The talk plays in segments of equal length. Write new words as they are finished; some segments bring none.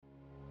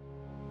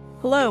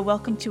Hello,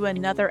 welcome to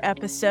another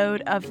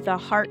episode of The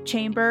Heart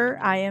Chamber.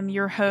 I am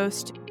your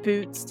host,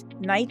 Boots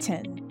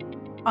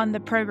Knighton. On the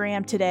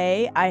program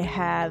today, I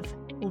have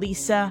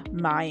Lisa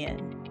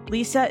Mihan.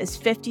 Lisa is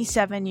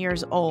 57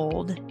 years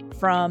old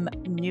from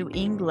New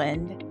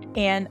England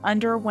and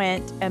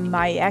underwent a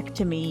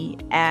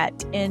myectomy at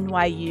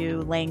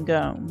NYU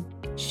Langone.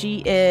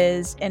 She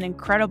is an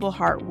incredible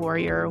heart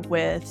warrior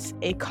with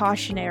a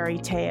cautionary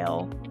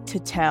tale to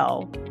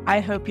tell.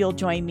 I hope you'll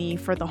join me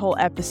for the whole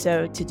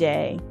episode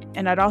today.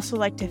 And I'd also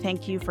like to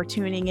thank you for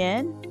tuning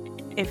in.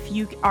 If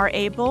you are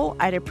able,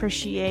 I'd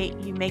appreciate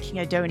you making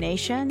a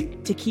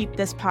donation to keep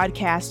this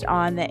podcast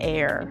on the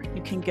air.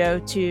 You can go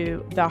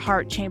to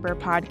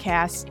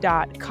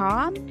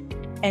theheartchamberpodcast.com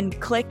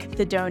and click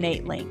the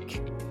donate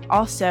link.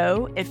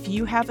 Also, if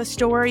you have a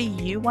story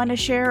you want to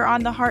share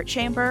on The Heart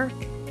Chamber,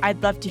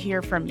 I'd love to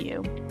hear from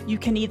you. You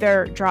can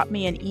either drop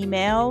me an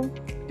email,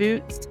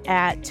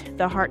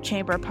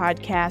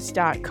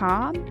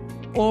 boots@theheartchamberpodcast.com,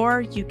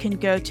 or you can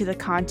go to the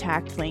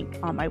contact link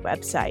on my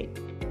website.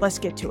 Let's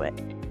get to it.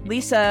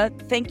 Lisa,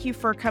 thank you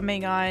for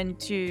coming on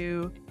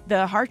to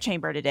the Heart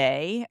Chamber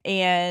today.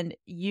 And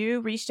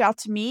you reached out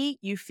to me.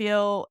 You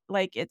feel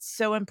like it's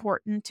so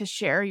important to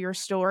share your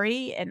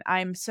story. And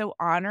I'm so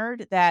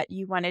honored that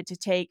you wanted to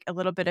take a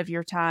little bit of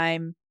your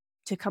time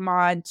to come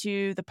on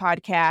to the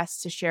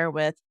podcast to share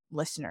with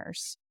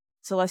listeners.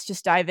 So let's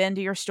just dive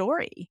into your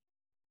story.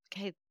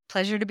 Okay,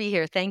 pleasure to be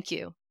here. Thank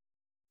you.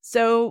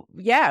 So,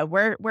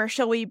 where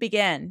shall we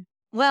begin?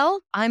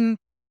 Well, I'm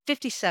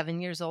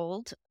 57 years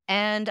old,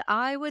 and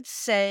I would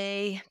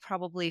say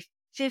probably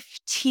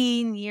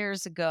 15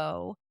 years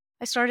ago,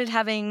 I started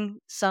having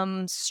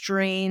some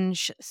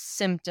strange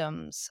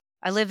symptoms.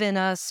 I live in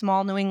a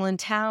small New England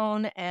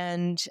town,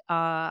 and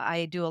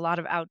I do a lot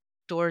of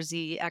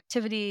outdoorsy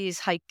activities,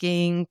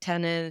 hiking,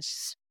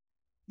 tennis,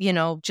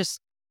 just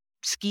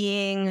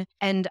skiing.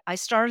 And I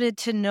started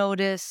to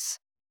notice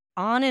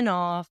on and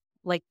off,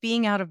 like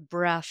being out of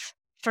breath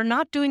for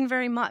not doing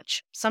very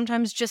much,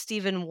 sometimes just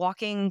even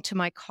walking to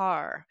my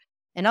car.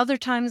 And other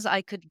times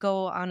I could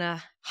go on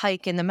a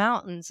hike in the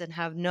mountains and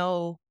have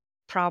no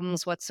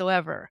problems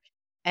whatsoever.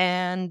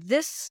 And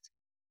this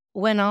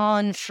went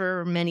on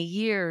for many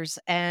years,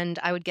 and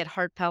I would get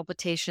heart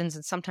palpitations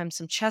and sometimes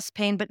some chest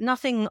pain, but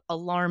nothing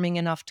alarming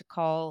enough to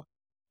call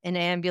an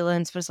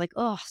ambulance. But it's like,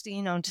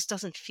 something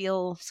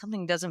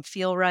doesn't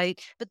feel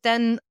right. But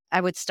then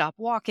I would stop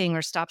walking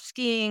or stop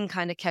skiing,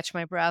 kind of catch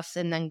my breath,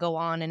 and then go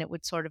on, and it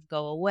would sort of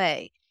go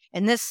away.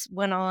 And this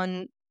went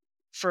on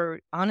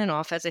and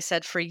off, as I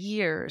said, for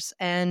years.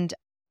 And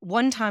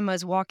one time I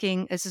was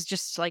walking, this is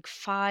just like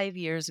 5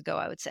 years ago,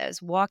 I would say, I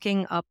was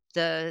walking up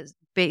the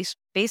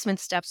basement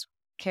steps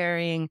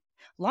carrying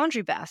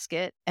laundry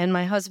basket, and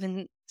my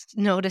husband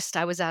noticed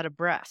I was out of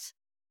breath.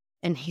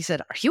 And he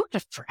said, "Are you out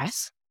of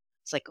breath?"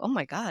 It's like, oh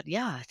my God,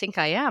 yeah, I think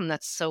I am.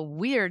 That's so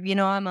weird.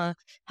 I'm a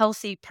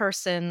healthy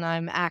person,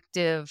 I'm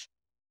active.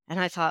 And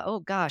I thought,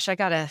 oh gosh, I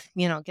gotta,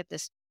 get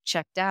this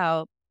checked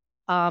out.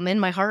 And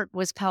my heart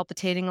was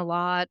palpitating a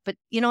lot. But,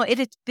 it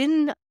had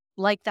been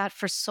like that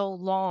for so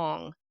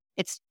long,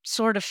 it's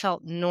sort of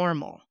felt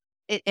normal.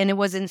 And it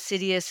was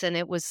insidious and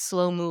it was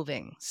slow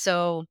moving.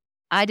 So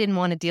I didn't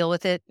want to deal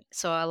with it.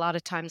 So a lot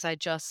of times I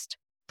just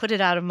put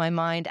it out of my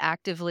mind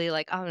actively,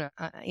 like, oh, no,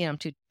 I'm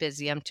too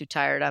busy, I'm too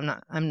tired,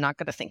 I'm not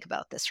going to think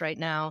about this right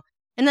now.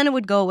 And then it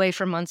would go away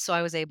for months, so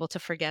I was able to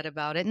forget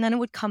about it, and then it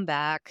would come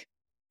back.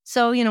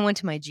 So, went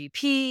to my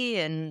GP,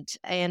 and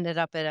I ended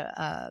up at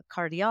a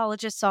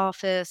cardiologist's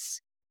office,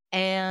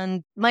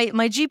 and my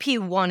GP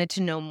wanted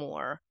to know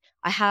more.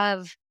 I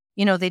have,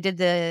 they did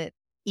the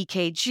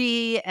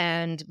EKG,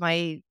 and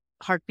my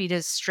heartbeat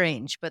is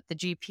strange, but the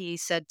GP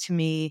said to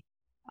me,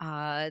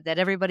 that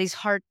everybody's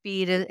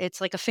heartbeat, it's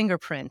like a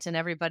fingerprint, and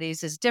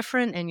everybody's is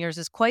different, and yours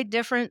is quite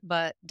different,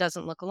 but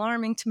doesn't look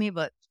alarming to me,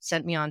 but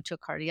sent me on to a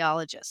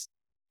cardiologist.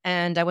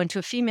 And I went to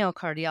a female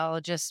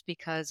cardiologist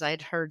because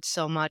I'd heard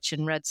so much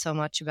and read so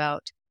much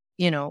about,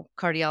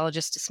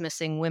 cardiologists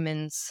dismissing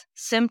women's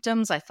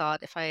symptoms. I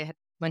thought if I had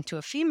went to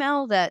a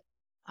female, that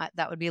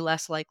would be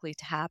less likely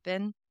to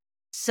happen.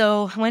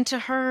 So I went to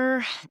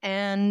her,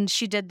 and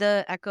she did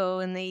the echo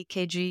and the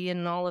EKG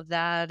and all of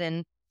that,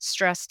 and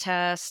stress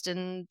test,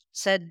 and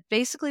said,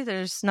 basically,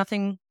 there's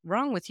nothing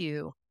wrong with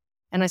you.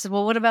 And I said,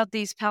 well, what about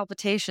these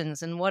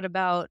palpitations? And what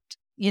about,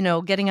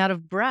 getting out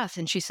of breath?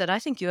 And she said, I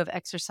think you have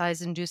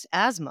exercise-induced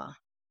asthma,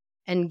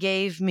 and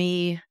gave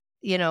me,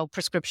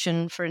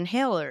 prescription for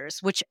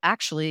inhalers, which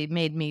actually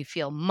made me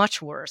feel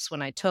much worse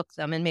when I took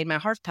them and made my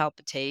heart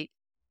palpitate.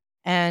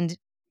 And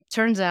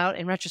turns out,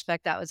 in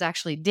retrospect, that was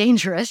actually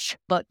dangerous,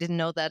 but didn't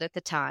know that at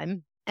the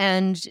time.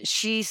 And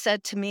she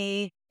said to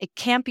me, it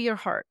can't be your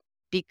heart,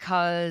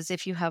 because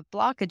if you have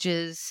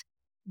blockages,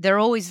 they're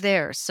always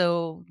there.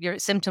 So your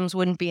symptoms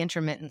wouldn't be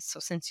intermittent.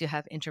 So since you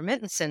have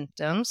intermittent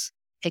symptoms,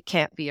 it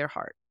can't be your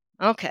heart.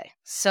 Okay.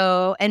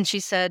 So, and she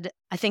said,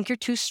 I think you're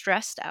too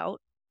stressed out,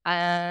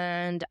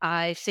 and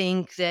I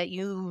think that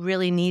you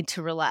really need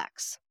to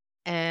relax.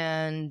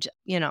 And,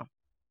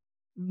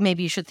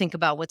 maybe you should think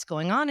about what's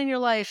going on in your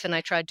life. And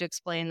I tried to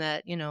explain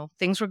that,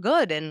 things were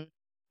good and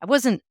I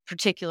wasn't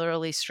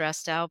particularly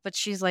stressed out. But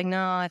she's like,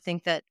 no, I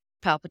think that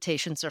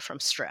palpitations are from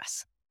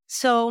stress.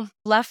 So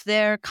left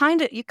there,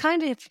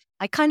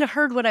 I kind of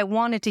heard what I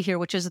wanted to hear,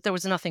 which is that there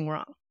was nothing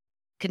wrong.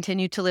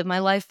 Continued to live my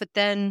life. But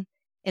then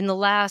in the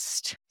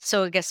last,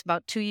 so I guess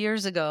about 2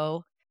 years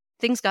ago,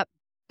 things got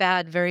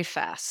bad very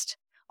fast,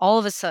 all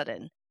of a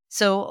sudden.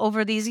 So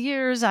over these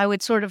years, I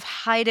would sort of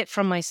hide it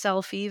from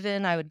myself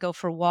even. I would go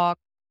for a walk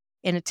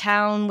in a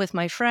town with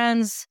my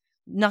friends,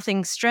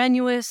 nothing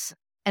strenuous,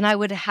 and I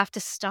would have to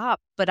stop,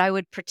 but I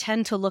would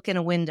pretend to look in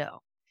a window.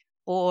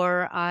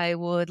 Or I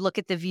would look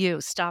at the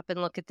view, stop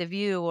and look at the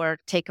view, or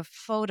take a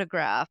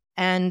photograph.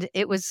 And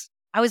I was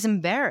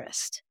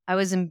embarrassed. I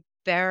was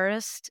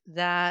embarrassed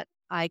that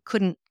I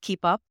couldn't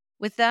keep up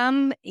with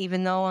them,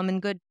 even though I'm in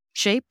good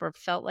shape or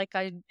felt like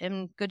I am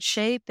in good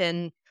shape.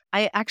 And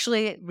I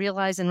actually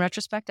realized in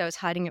retrospect, I was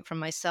hiding it from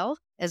myself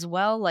as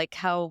well, like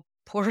how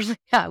poorly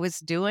I was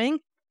doing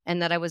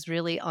and that I was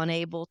really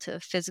unable to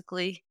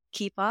physically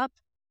keep up.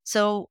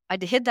 So I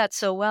hid that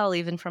so well,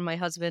 even from my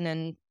husband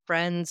and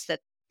friends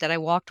that I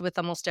walked with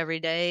almost every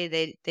day.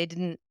 They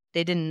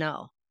didn't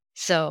know.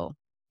 So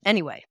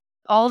anyway,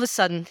 all of a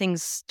sudden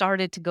things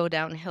started to go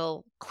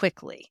downhill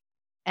quickly.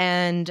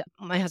 And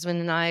my husband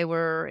and I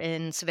were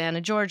in Savannah,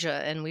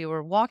 Georgia, and we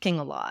were walking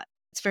a lot.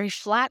 It's very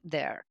flat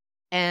there.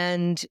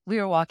 And we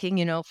were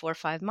walking, 4 or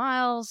 5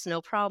 miles,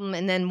 no problem.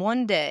 And then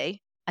one day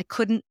I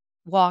couldn't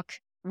walk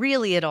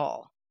really at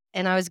all.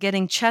 And I was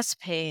getting chest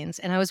pains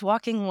and I was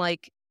walking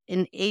like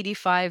an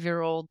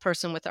 85-year-old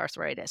person with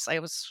arthritis. I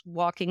was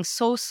walking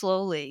so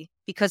slowly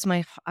because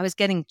I was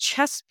getting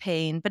chest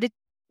pain, but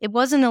it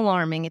wasn't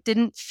alarming. It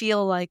didn't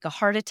feel like a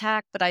heart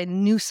attack, but I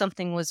knew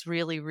something was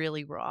really,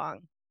 really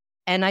wrong.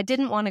 And I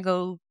didn't want to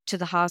go to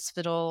the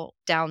hospital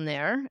down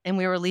there, and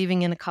we were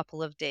leaving in a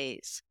couple of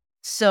days.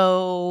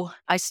 So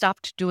I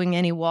stopped doing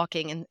any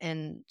walking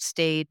and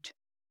stayed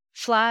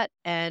flat,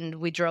 and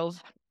we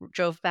drove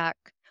back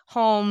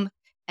home.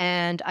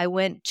 And I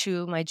went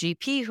to my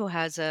GP who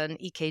has an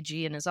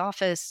EKG in his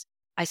office.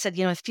 I said,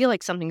 I feel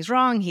like something's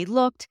wrong. He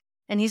looked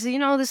and he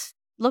said, this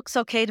looks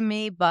okay to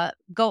me, but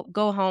go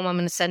home. I'm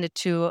going to send it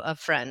to a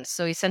friend.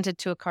 So he sent it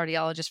to a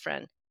cardiologist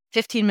friend.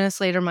 15 minutes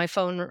later, my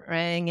phone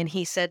rang and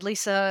he said,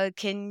 Lisa,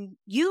 can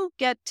you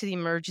get to the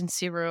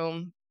emergency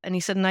room? And he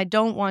said, and I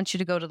don't want you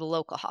to go to the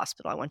local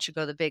hospital. I want you to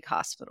go to the big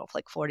hospital,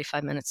 like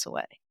 45 minutes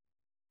away.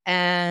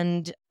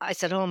 And I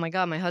said, oh my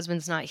God, my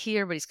husband's not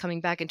here, but he's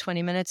coming back in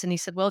 20 minutes. And he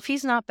said, well, if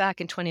he's not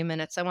back in 20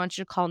 minutes, I want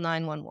you to call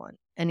 911.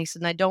 And he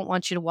said, and I don't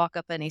want you to walk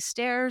up any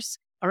stairs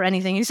or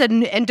anything. He said,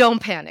 and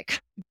don't panic.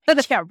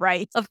 Yeah,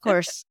 right. Of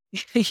course,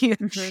 you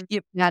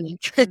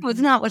panic. It was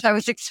not what I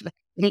was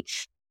expecting.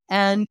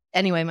 And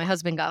anyway, my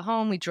husband got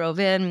home. We drove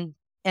in.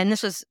 And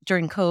this was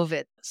during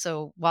COVID.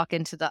 So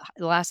the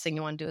last thing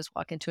you want to do is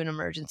walk into an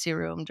emergency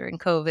room during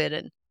COVID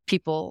and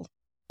people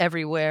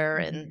everywhere.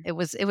 And it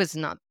was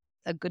not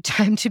a good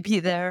time to be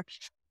there.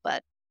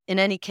 But in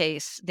any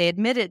case, they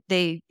admitted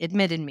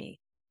me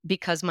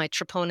because my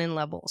troponin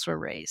levels were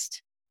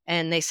raised.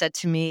 And they said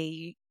to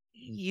me,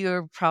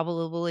 you're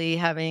probably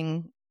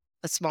having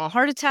a small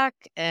heart attack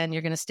and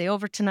you're going to stay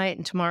over tonight.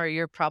 And tomorrow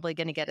you're probably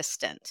going to get a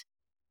stent.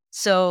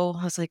 So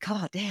I was like,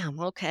 oh, damn.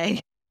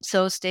 Okay.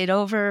 So stayed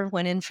over,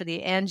 went in for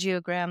the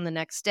angiogram the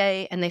next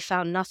day, and they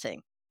found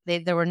nothing.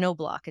 There were no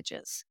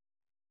blockages.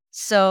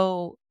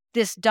 So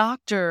this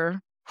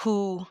doctor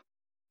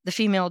the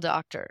female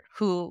doctor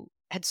who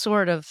had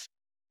sort of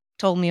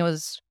told me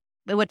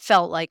it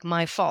felt like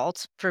my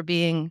fault for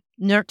being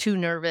too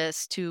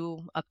nervous,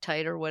 too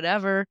uptight or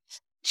whatever.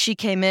 She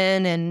came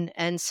in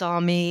and saw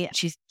me.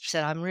 She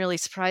said, I'm really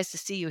surprised to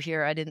see you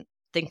here. I didn't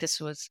think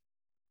this was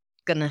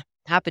going to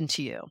happen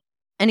to you.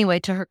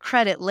 Anyway, to her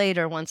credit,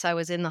 later, once I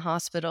was in the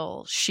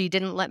hospital, she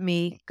didn't let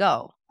me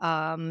go.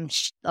 A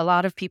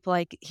lot of people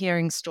like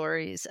hearing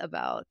stories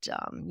about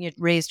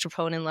raised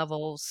troponin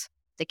levels.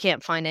 They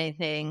can't find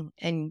anything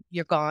and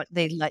you're gone.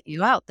 They let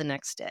you out the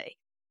next day.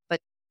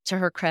 But to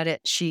her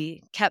credit,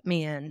 she kept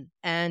me in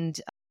and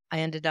I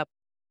ended up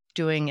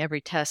doing every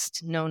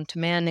test known to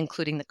man,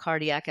 including the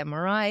cardiac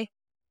MRI,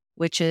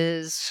 which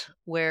is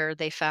where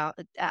they found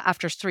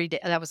after 3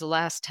 days, that was the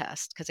last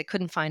test because they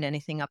couldn't find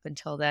anything up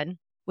until then,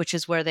 which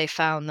is where they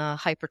found the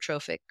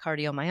hypertrophic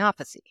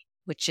cardiomyopathy,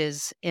 which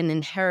is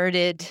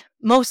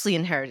mostly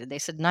inherited. They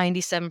said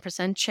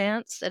 97%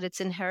 chance that it's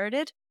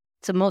inherited.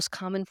 It's the most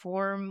common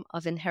form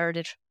of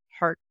inherited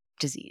heart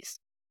disease.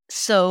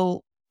 So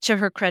to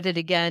her credit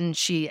again,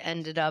 she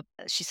said,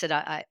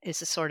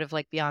 this is sort of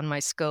like beyond my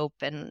scope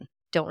and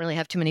don't really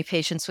have too many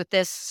patients with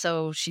this.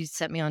 So she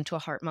sent me on to a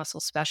heart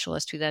muscle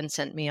specialist who then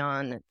sent me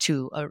on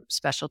to a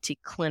specialty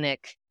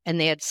clinic. And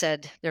they had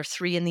said there are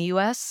 3 in the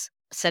US,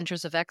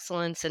 centers of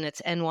excellence, and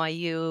it's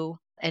NYU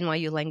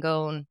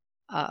Langone,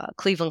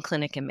 Cleveland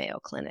Clinic, and Mayo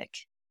Clinic.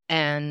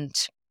 And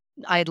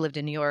I had lived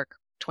in New York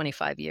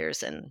 25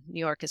 years and New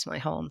York is my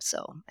home.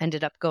 So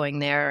ended up going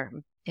there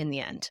in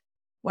the end.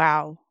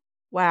 Wow.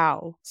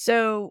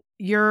 So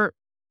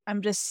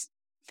I'm just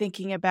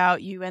thinking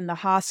about you in the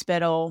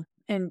hospital,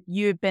 and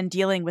you've been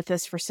dealing with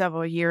this for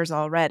several years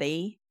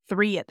already,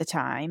 3 at the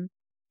time,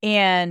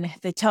 and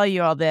they tell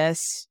you all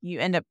this, you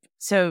end up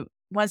so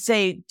once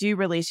they do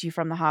release you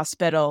from the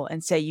hospital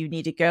and say you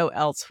need to go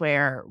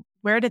elsewhere,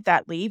 where did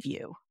that leave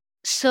you?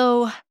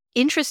 So,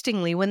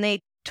 interestingly, when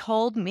they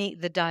told me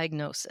the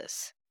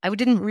diagnosis, I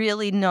didn't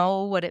really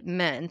know what it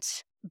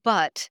meant,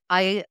 but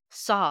I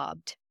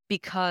sobbed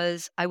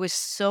because I was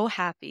so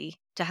happy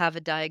to have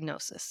a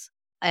diagnosis.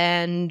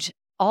 And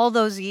all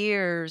those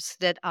years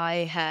that I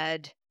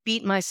had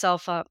beaten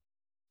myself up,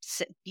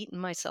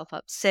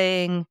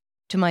 saying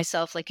to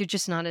myself, like, you're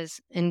just not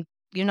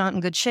you're not in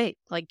good shape,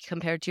 like,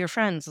 compared to your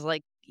friends.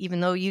 Like, even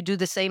though you do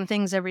the same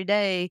things every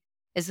day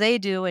as they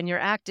do and you're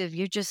active,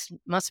 you just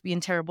must be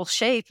in terrible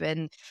shape.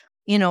 And,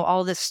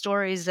 all the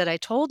stories that I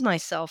told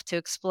myself to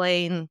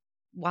explain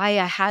why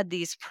I had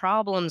these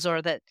problems,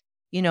 or that,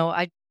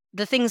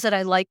 the things that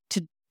I like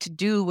to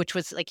do, which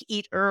was like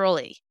eat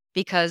early,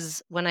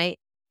 because when I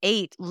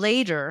ate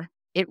later,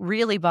 it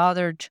really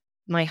bothered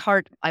my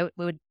heart. I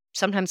would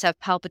sometimes have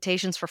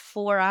palpitations for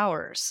 4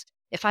 hours.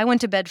 If I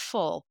went to bed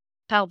full,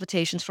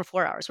 palpitations for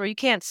 4 hours, where you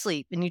can't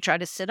sleep and you try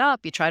to sit up,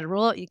 you try to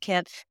roll out, you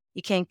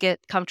can't get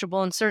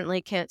comfortable, and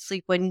certainly can't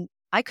sleep when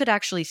I could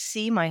actually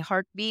see my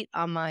heartbeat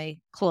on my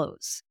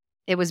clothes.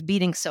 It was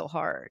beating so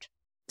hard.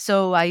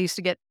 So I used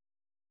to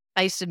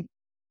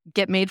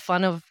get made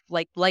fun of,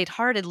 like,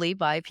 lightheartedly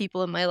by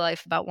people in my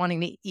life about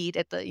wanting to eat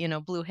at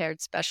the, blue-haired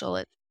special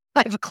at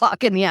 5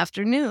 o'clock in the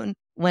afternoon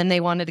when they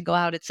wanted to go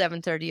out at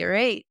 7:30 or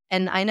 8.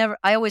 And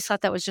I always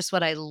thought that was just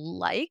what I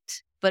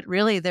liked, but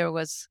really there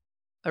was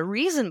a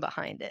reason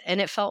behind it.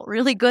 And it felt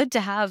really good to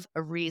have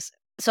a reason.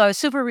 So I was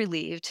super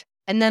relieved.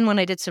 And then when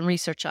I did some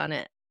research on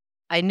it,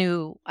 I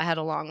knew I had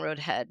a long road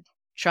ahead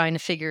trying to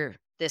figure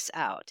this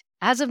out.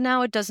 As of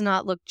now, it does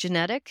not look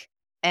genetic.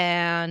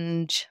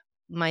 And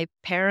my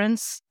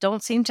parents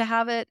don't seem to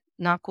have it.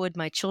 Knock wood,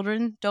 my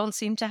children don't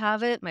seem to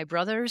have it. My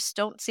brothers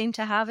don't seem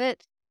to have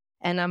it.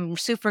 And I'm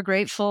super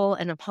grateful.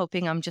 And I'm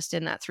hoping I'm just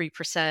in that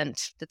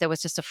 3%, that there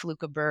was just a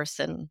fluke of birth.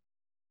 And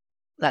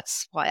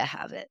that's why I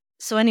have it.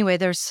 So anyway,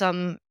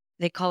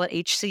 they call it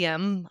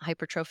HCM,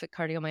 hypertrophic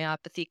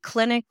cardiomyopathy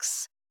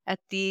clinics at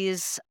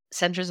these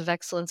centers of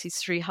excellence, these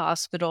 3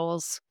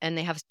 hospitals. And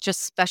they have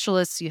just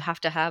specialists. You have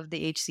to have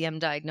the HCM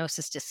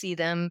diagnosis to see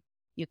them.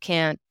 You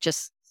can't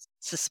just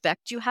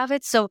suspect you have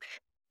it. So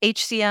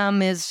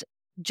HCM is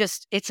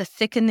it's a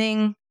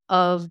thickening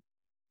of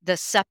the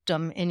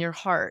septum in your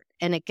heart,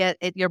 and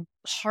your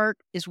heart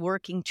is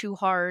working too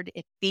hard.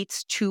 It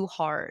beats too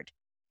hard.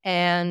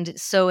 And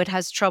so it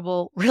has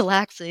trouble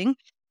relaxing.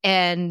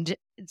 And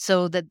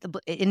so that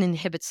it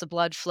inhibits the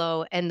blood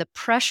flow, and the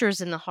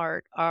pressures in the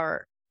heart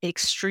are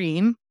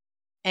extreme.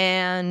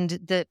 And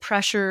the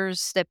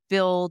pressures that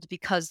build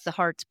because the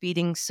heart's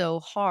beating so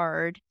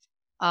hard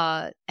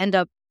end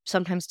up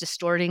sometimes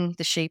distorting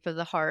the shape of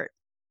the heart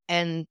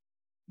and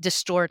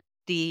distort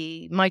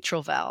the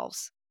mitral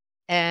valves.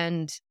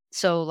 And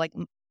so, like,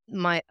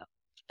 my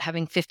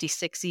having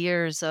 56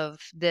 years of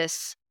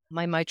this,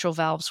 my mitral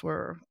valves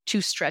were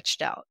too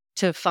stretched out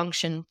to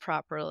function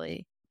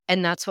properly.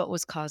 And that's what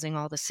was causing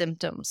all the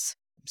symptoms.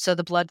 So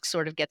the blood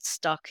sort of gets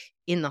stuck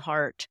in the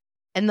heart.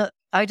 And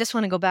I just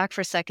want to go back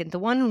for a second. The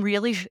one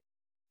really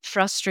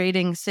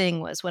frustrating thing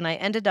was when I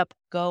ended up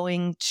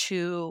going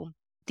to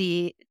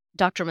the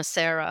Dr.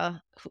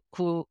 Massera,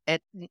 who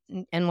at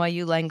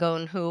NYU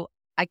Langone, who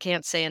I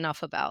can't say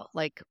enough about.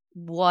 Like,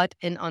 what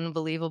an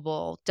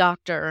unbelievable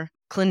doctor,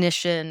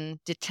 clinician,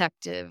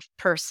 detective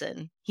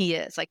person he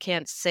is. I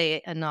can't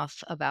say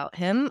enough about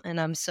him, and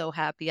I'm so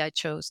happy I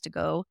chose to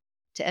go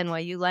to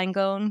NYU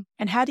Langone.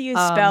 And how do you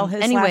spell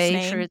his last Anyway,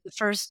 name? for the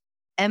first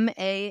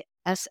Massera.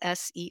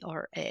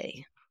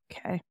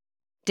 Okay.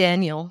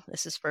 Daniel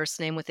is his first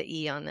name with an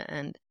E on the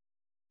end.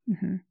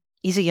 Mm-hmm.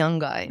 He's a young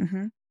guy.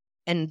 Mm-hmm.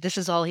 And this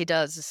is all he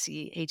does, is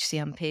see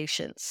HCM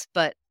patients.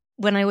 But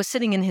when I was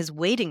sitting in his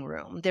waiting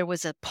room, there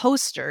was a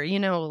poster,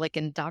 like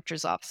in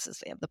doctor's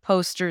offices, they have the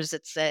posters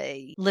that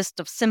say list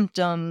of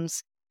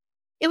symptoms.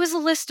 It was a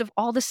list of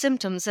all the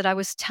symptoms that I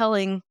was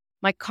telling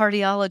my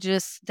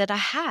cardiologist that I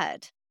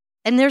had.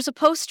 And there's a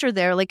poster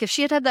there. Like, if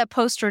she had had that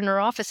poster in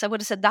her office, I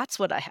would have said, that's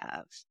what I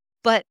have.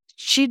 But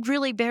she'd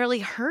really barely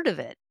heard of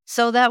it.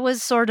 So that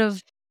was sort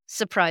of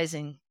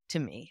surprising to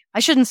me. I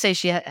shouldn't say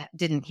she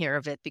didn't hear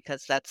of it,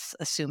 because that's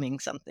assuming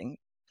something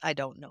I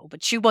don't know.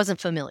 But she wasn't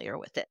familiar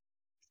with it.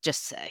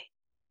 Just say.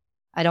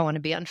 I don't want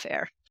to be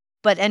unfair.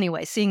 But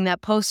anyway, seeing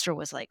that poster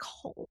was like,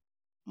 oh,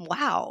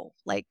 wow.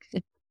 Like,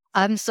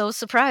 I'm so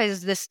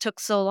surprised this took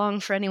so long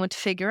for anyone to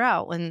figure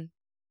out when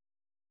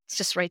it's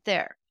just right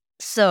there.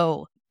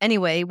 So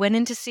anyway, went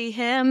in to see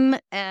him,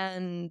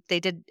 and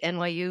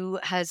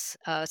NYU has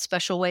a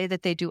special way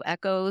that they do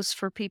echoes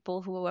for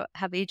people who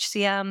have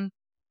HCM,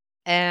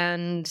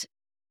 and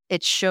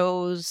it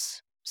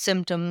shows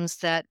symptoms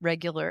that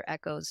regular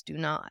echoes do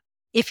not,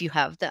 if you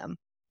have them.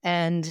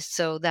 And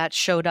so that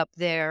showed up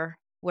there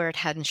where it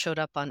hadn't showed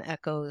up on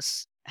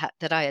echoes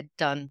that I had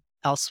done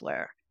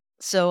elsewhere.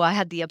 So I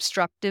had the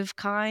obstructive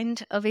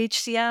kind of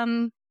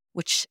HCM,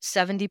 which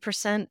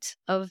 70%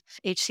 of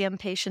HCM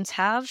patients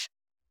have.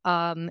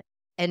 And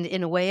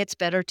in a way, it's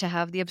better to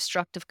have the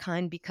obstructive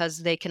kind because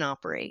they can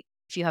operate.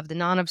 If you have the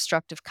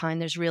non-obstructive kind,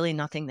 there's really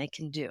nothing they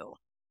can do.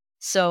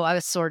 So I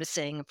was sort of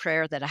saying a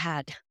prayer that I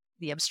had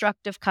the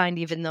obstructive kind,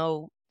 even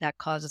though that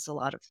causes a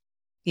lot of,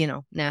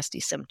 nasty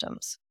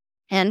symptoms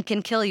and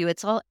can kill you.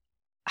 It's all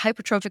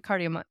hypertrophic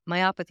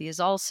cardiomyopathy is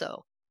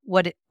also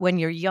when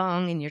you're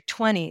young in your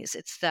 20s,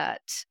 it's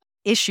that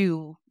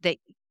issue that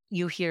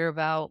you hear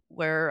about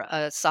where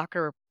a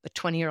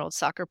 20-year-old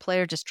soccer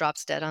player just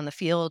drops dead on the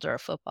field, or a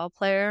football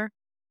player.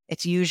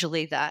 It's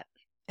usually that.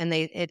 And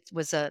it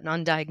was an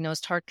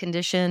undiagnosed heart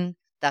condition.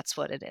 That's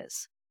what it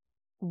is.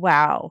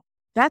 Wow,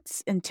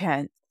 that's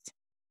intense.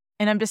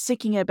 And I'm just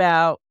thinking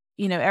about,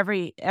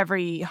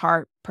 every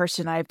heart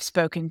person I've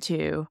spoken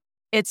to,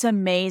 it's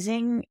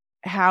amazing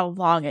how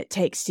long it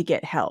takes to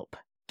get help.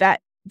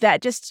 That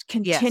just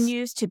Yes.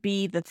 continues to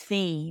be the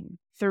theme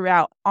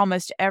throughout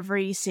almost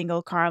every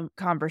single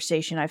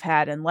conversation I've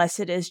had, unless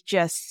it is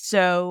just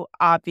so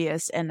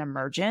obvious and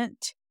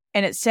emergent.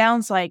 And it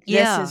sounds like this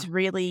Yeah. is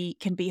really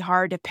can be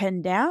hard to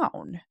pin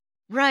down.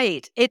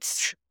 Right.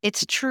 It's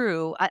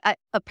true. I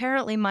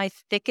apparently my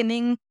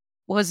thickening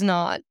was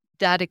not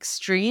that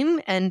extreme,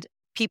 and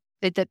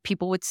that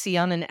people would see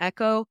on an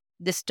echo.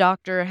 This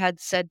doctor had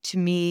said to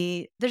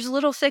me, "There's a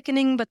little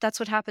thickening, but that's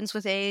what happens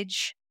with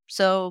age,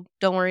 so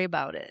don't worry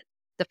about it."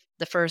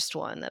 The first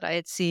one that I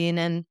had seen,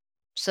 and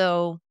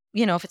so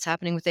if it's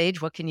happening with age,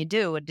 what can you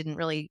do? I didn't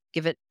really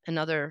give it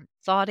another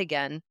thought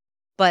again,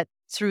 but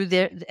through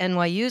the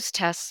NYU's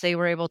tests, they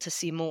were able to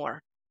see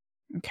more.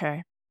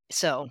 Okay.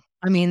 So,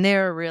 I mean,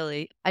 they're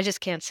really, I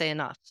just can't say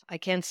enough. I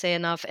can't say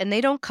enough. And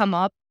they don't come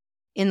up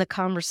in the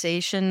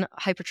conversation,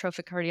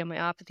 hypertrophic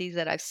cardiomyopathy,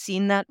 that I've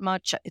seen that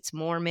much. It's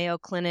more Mayo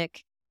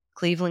Clinic,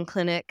 Cleveland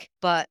Clinic,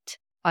 but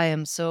I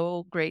am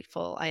so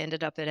grateful I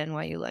ended up at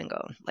NYU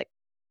Langone. Like,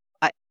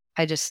 I,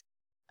 I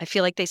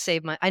feel like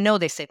I know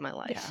they saved my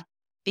life. Yeah.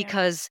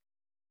 Because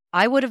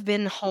I would have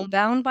been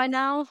homebound by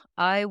now.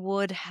 I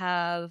would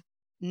have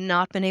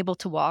not been able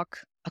to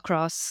walk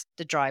across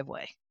the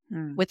driveway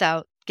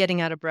without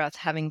getting out of breath,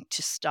 having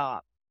to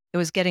stop. It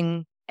was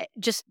getting,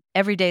 just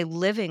everyday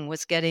living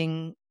was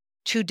getting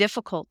too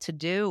difficult to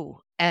do.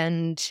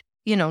 And,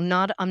 I'm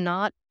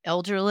not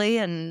elderly,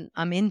 and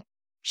I'm in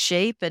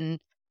shape, and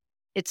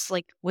it's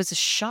was a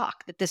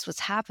shock that this was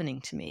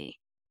happening to me.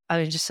 I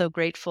was just so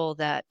grateful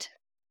that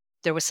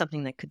there was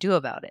something that could do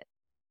about it.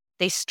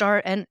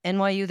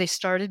 NYU, they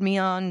started me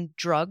on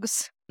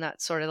drugs.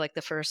 That's sort of like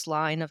the first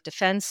line of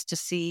defense to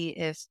see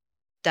if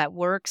that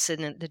works.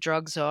 And the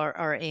drugs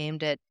are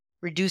aimed at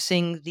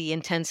reducing the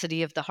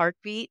intensity of the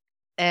heartbeat.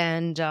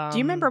 And do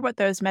you remember what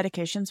those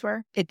medications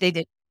were? They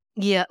did,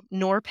 yeah,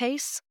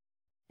 Norpace,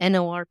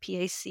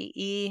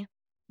 Norpace.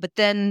 But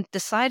then the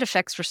side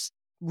effects were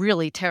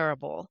really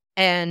terrible,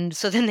 and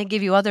so then they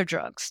give you other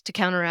drugs to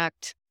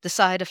counteract the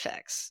side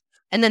effects,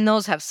 and then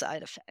those have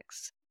side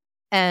effects.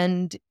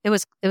 And it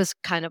was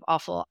kind of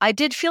awful. I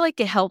did feel like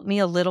it helped me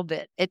a little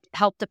bit. It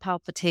helped the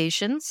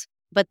palpitations,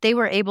 but they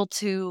were able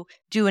to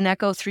do an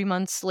echo 3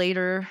 months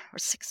later, or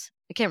 6.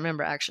 I can't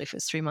remember actually if it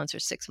was 3 months or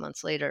 6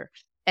 months later.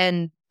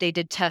 And they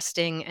did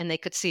testing, and they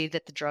could see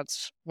that the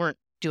drugs weren't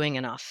doing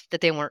enough,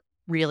 that they weren't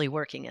really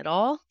working at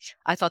all.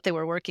 I thought they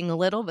were working a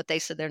little, but they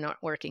said they're not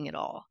working at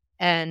all.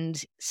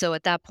 And so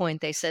at that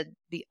point, they said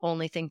the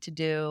only thing to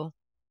do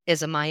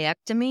is a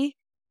myectomy,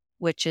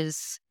 which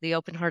is the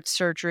open heart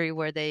surgery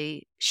where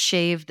they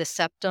shave the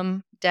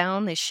septum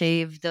down, they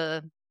shave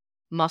the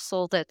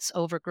muscle that's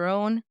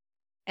overgrown,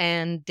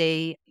 and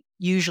they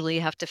usually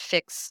have to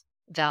fix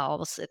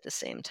valves at the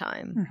same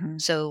time.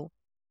 So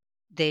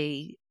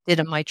they did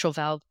a mitral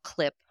valve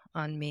clip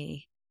on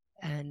me.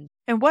 And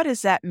what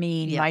does that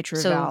mean, yeah,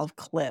 mitral valve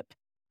clip?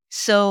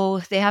 So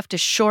they have to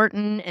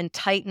shorten and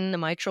tighten the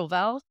mitral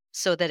valve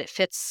so that it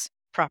fits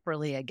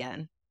properly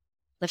again.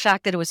 The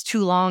fact that it was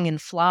too long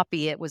and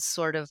floppy, it was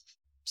sort of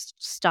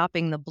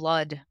stopping the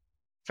blood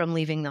from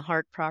leaving the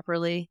heart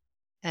properly.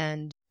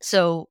 And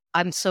so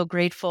I'm so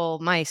grateful.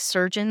 My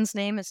surgeon's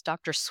name is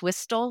Dr.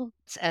 Swistel.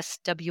 It's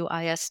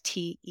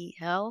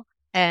Swistel.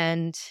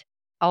 And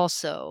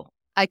also,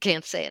 I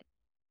can't say it.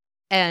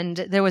 And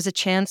there was a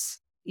chance,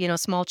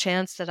 small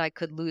chance that I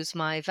could lose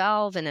my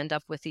valve and end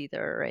up with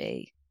either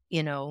a,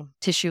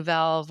 tissue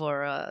valve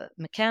or a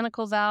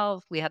mechanical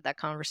valve. We had that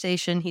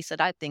conversation. He said,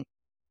 I think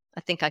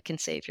I can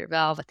save your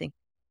valve. I think,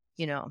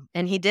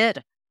 and he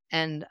did.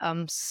 And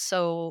I'm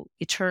so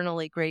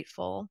eternally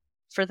grateful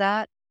for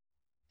that.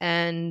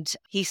 And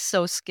he's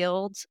so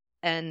skilled.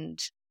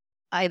 And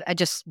I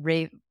just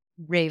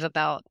rave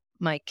about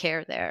my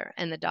care there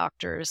and the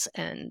doctors.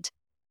 And,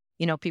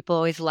 people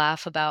always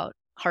laugh about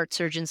heart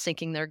surgeons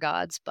thinking they're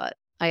gods, but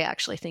I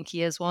actually think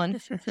he is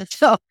one.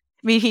 So,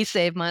 he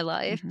saved my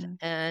life.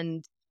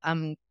 And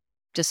I'm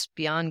just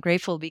beyond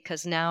grateful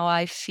because now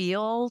I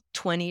feel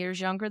 20 years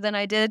younger than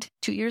I did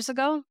 2 years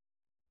ago,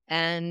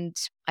 and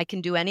I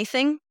can do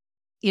anything.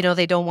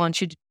 They don't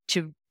want you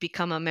to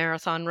become a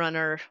marathon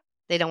runner.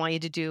 They don't want you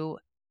to do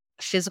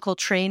physical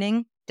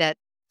training that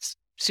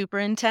super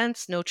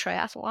intense, no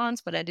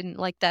triathlons, but I didn't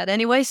like that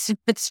anyway, so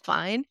it's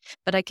fine.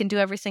 But I can do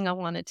everything I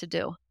wanted to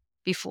do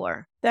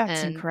before. That's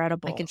And I can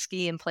incredible.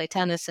 ski and play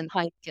tennis and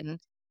hike. And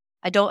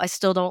I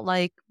still don't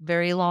like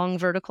very long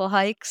vertical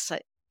hikes.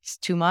 It's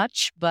too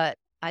much, but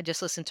I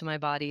just listen to my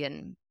body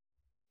and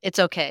it's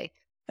okay.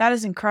 That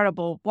is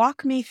incredible.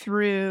 Walk me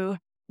through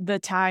the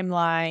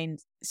timeline.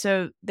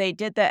 So they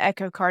did the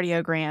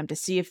echocardiogram to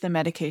see if the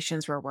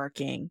medications were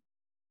working.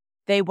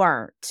 They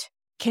weren't.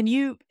 Can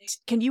you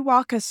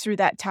walk us through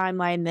that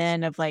timeline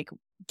then of like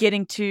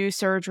getting to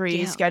surgery,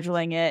 Yeah,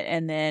 scheduling it,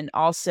 and then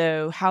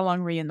also how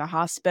long were you in the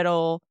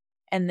hospital,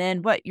 and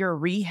then what your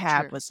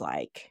rehab sure. was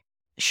like?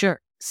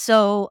 Sure.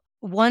 So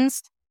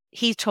once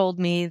he told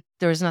me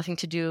there was nothing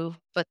to do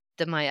but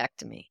the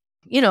myectomy.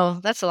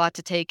 That's a lot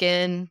to take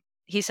in.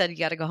 He said you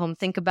got to go home,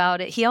 think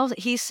about it.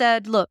 He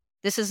said, "Look,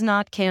 this is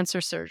not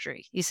cancer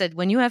surgery." He said,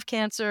 "When you have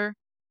cancer,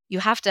 you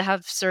have to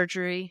have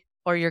surgery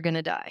or you're going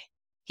to die."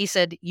 He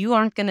said, "You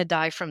aren't going to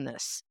die from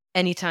this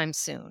anytime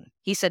soon."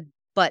 He said,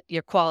 "But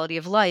your quality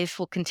of life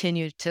will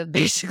continue to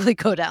basically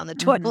go down the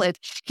Mhm, toilet."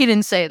 He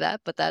didn't say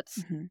that, but that's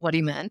mhm. what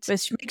he meant.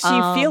 Which makes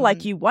you feel like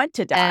Um you want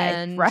to die,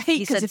 and right? he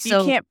Because said, if you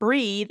 "So." can't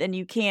breathe and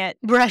you can't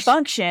Right.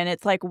 function,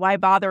 it's like, why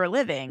bother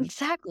living?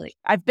 Exactly.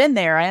 I've been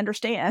there, I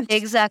understand.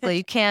 Exactly.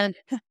 You can't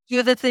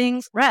do the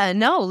things right. I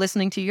know,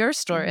 listening to your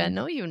story, I Mhm,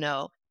 know you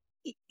know.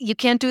 You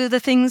can't do the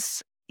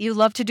things you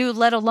love to do,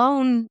 let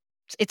alone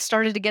it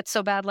started to get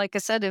so bad, like I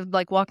said,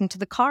 like walking to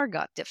the car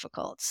got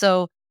difficult.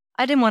 So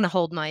I didn't want to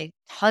hold my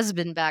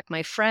husband back,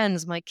 my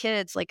friends, my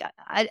kids. Like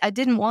I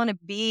didn't want to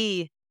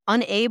be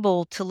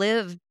unable to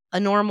live a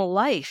normal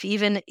life,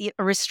 even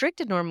a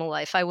restricted normal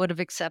life I would have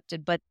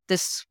accepted, but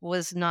this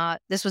was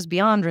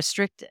beyond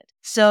restricted.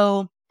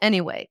 So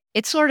anyway,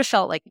 it sort of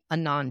felt like a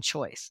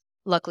non-choice.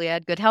 Luckily, I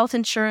had good health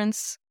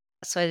insurance,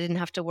 so I didn't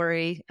have to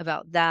worry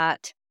about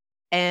that.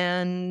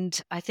 And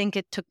I think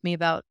it took me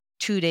about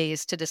 2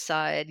 days to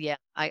decide, yeah,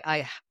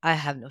 I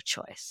have no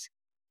choice.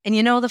 And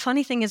the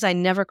funny thing is I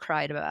never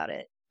cried about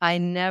it. I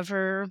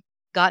never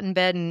got in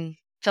bed and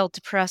felt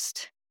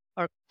depressed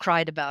or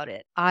cried about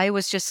it. I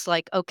was just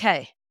like,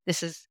 okay,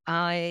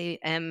 I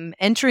am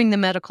entering the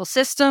medical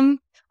system.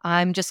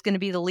 I'm just going to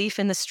be the leaf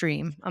in the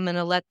stream. I'm going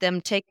to let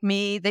them take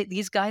me.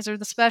 These guys are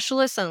the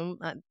specialists, and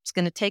it's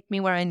going to take me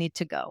where I need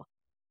to go.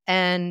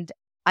 And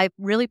I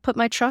really put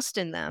my trust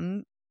in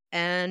them.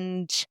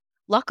 And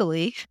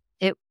luckily,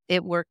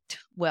 it worked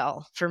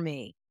well for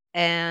me.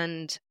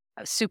 And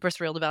I was super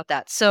thrilled about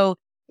that. So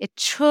it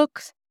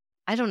took,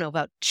 I don't know,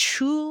 about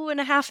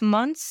 2.5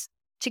 months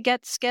to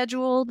get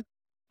scheduled.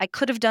 I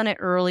could have done it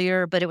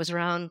earlier, but it was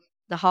around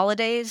the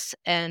holidays,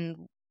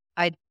 and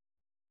I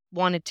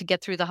wanted to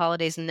get through the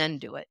holidays and then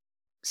do it.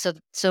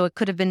 So it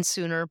could have been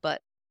sooner,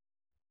 but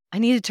I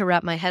needed to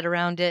wrap my head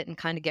around it and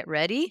kind of get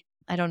ready.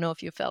 I don't know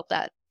if you felt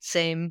that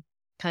same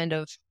kind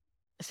of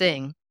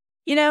thing.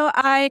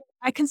 I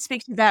can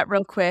speak to that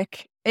real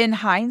quick. In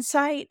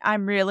hindsight,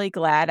 I'm really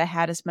glad I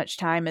had as much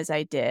time as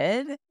I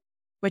did,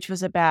 which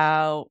was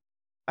about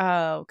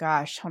oh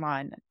gosh, hold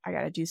on. I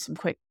gotta do some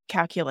quick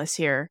calculus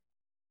here.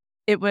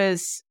 It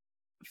was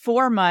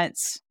 4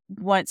 months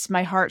once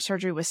my heart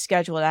surgery was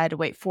scheduled. I had to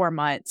wait 4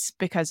 months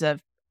because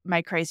of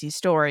my crazy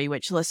story,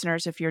 which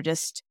listeners, if you're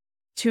just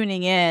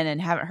tuning in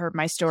and haven't heard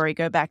my story,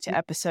 go back to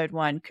episode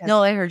 1 'cause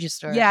No, I heard your yeah,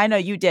 story. I know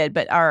you did,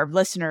 but our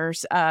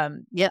listeners, Yeah.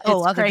 Oh,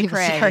 it's other cray people.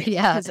 Sorry. cray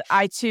Yeah. because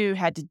I too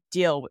had to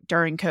deal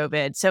during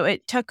COVID, so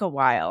it took a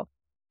while.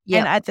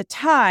 And Yep. at the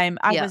time,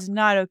 I Yep. was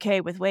not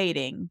okay with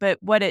waiting,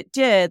 but what it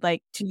did,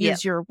 like, to Yep.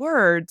 use your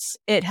words,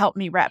 it helped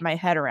me wrap my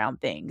head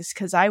around things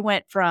because I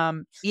went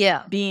from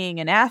Yeah. being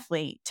an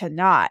athlete to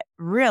not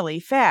really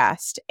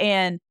fast,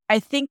 and I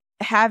think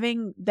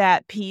having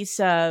that piece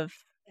of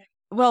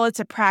well, it's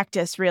a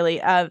practice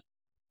really of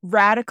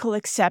radical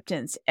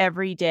acceptance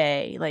every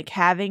day, like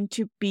having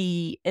to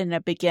be in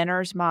a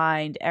beginner's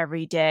mind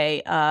every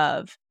day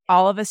of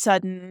all of a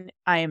sudden,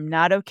 I am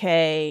not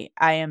okay.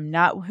 I am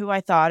not who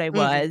I thought I Hmm.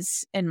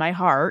 was in my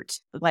heart,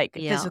 like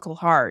Yeah. physical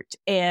heart.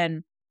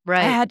 And I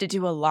Right. had to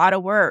do a lot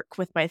of work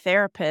with my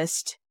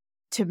therapist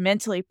to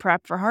mentally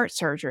prep for heart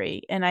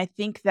surgery. And I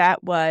think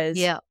that was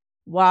Yeah.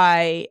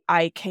 why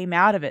I came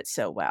out of it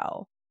so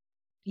well.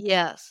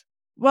 Yes.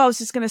 Well, I was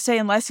just going to say,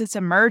 unless it's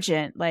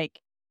emergent,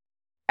 like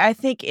I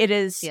think it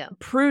is Yeah.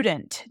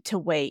 prudent to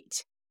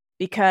wait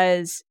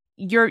because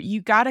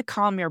you gotta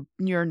calm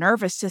your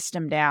nervous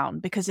system down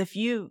because if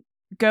you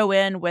go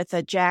in with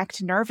a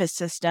jacked nervous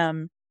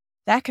system,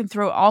 that can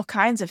throw all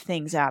kinds of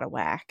things out of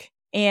whack.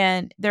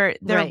 And there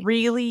Right.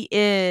 really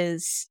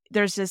is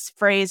there's this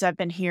phrase I've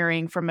been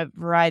hearing from a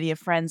variety of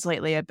friends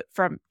lately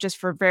from just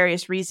for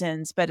various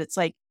reasons, but it's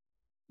like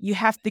you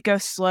have to go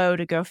slow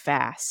to go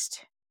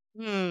fast.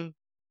 Hmm.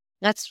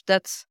 That's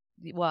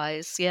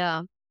wise.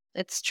 Yeah.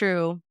 It's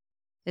true.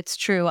 It's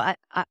true.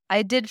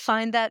 I did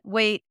find that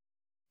weight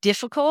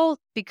difficult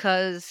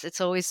because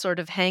it's always sort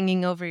of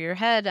hanging over your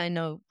head.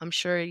 I'm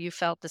sure you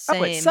felt the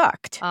Oh, it same.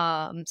 sucked.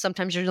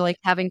 Sometimes you're like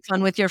having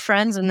fun with your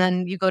friends and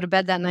then you go to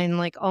bed that night and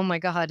like, oh my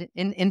God,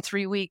 in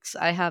 3 weeks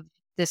I have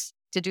this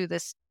to do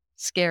this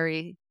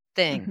scary.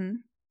 thing. Mm-hmm.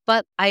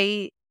 But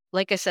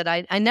like I said,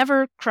 I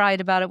never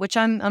cried about it, which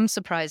I'm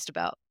surprised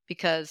about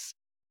because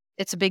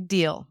it's a big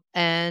deal.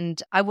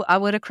 And I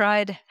would have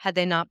cried had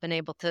they not been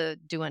able to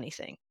do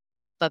anything.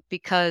 But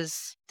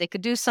because they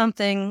could do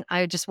something,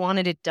 I just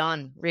wanted it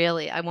done,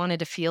 really. I wanted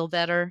to feel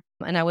better.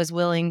 And I was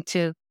willing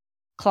to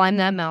climb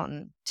that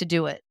mountain to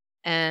do it.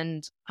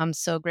 And I'm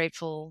so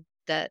grateful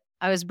that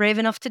I was brave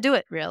enough to do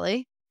it,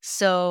 really.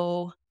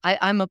 So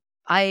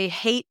I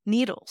hate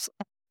needles.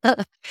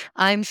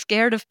 I'm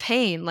scared of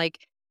pain. Like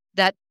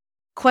that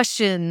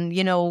question,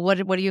 what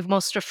are you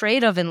most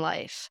afraid of in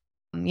life?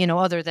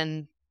 Other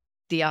than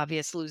the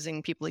obvious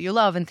losing people you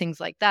love and things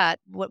like that.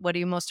 What are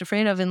you most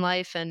afraid of in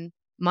life? And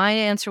my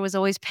answer was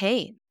always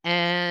pain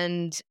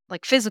and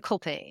like physical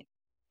pain.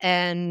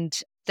 And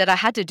that I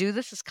had to do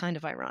this is kind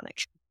of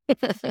ironic.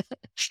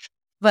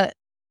 But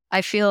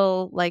I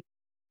feel like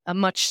a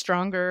much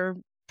stronger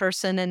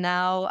person. And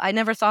now I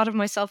never thought of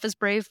myself as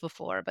brave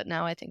before, but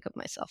now I think of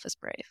myself as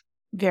brave.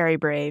 Very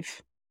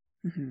brave.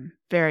 Mm-hmm.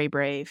 Very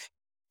brave.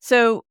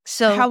 So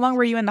So, how long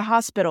were you in the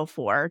hospital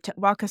for?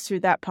 Walk us through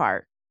that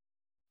part.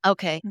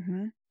 okay.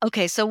 Mm-hmm.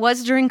 Okay. So it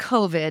was during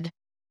COVID.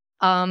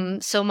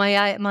 So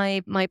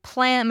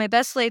my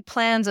best laid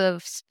plans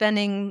of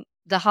spending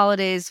the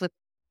holidays with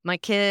my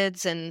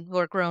kids and who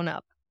are grown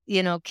up,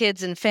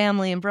 kids and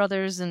family and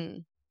brothers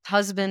and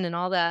husband and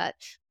all that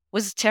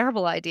was a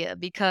terrible idea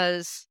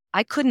because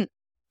I couldn't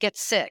get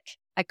sick.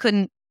 I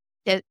couldn't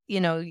get,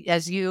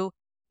 as you,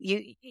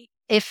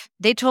 if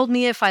they told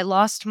me if I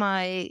lost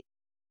my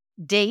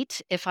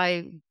date, if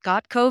I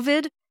got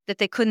COVID, that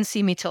they couldn't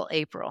see me till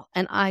April.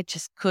 And I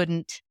just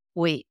couldn't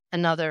wait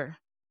another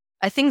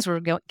things were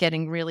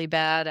getting really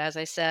bad, as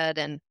I said,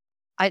 and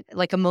I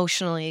like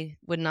emotionally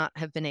would not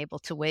have been able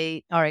to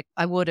wait. All right,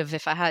 I would have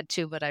if I had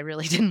to, but I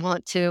really didn't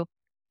want to.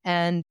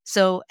 And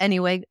so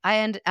anyway,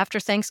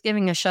 after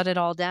Thanksgiving, I shut it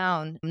all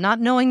down,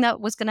 not knowing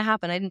that was going to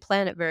happen. I didn't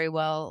plan it very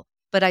well,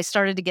 but I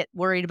started to get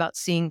worried about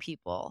seeing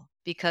people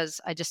because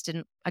I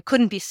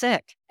couldn't be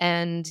sick.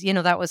 And,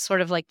 that was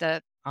sort of like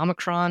the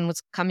Omicron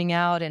was coming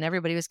out and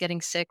everybody was getting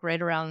sick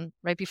right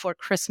before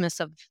Christmas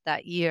of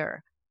that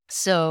year.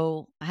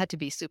 So I had to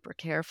be super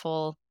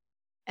careful.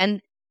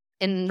 And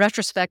in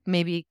retrospect,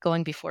 maybe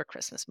going before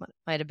Christmas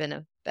might have been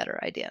a better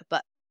idea,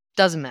 but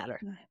doesn't matter.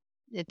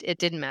 It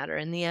didn't matter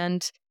in the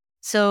end.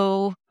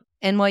 So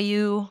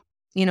NYU,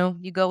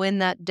 you go in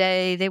that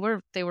day. They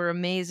were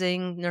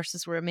amazing.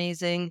 Nurses were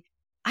amazing.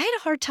 I had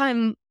a hard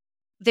time.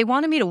 They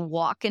wanted me to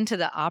walk into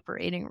the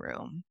operating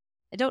room.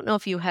 I don't know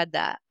if you had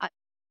that.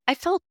 I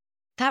felt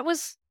that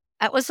was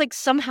like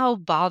somehow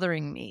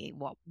bothering me.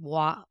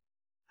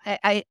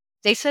 I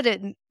they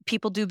said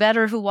people do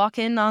better who walk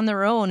in on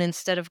their own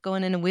instead of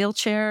going in a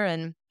wheelchair.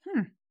 And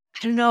I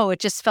don't know, it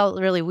just felt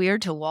really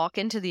weird to walk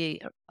into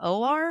the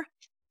OR,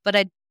 but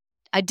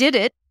I did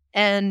it.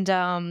 And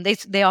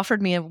they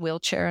offered me a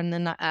wheelchair, and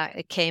then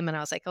it came, and I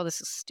was like, oh,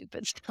 this is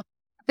stupid stuff.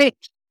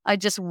 I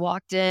just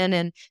walked in,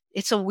 and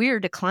it's so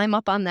weird to climb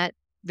up on that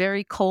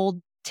very cold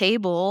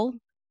table,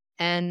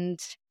 and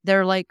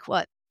they're like,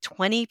 what,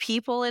 20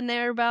 people in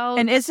there about?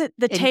 And is it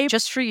the table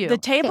just for you? The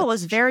table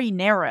is very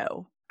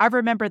narrow. I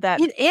remember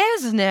that. It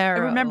is narrow.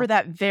 I remember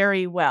that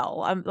very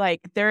well. I'm like,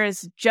 there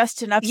is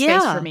just enough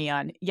space for me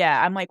on.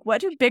 Yeah. I'm like,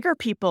 what do bigger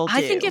people do? I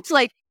think it's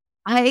like,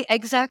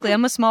 exactly.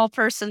 I'm a small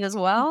person as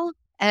well.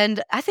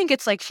 And I think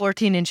it's like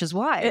 14 inches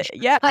wide.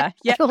 Yeah. I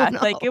don't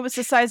know. Like it was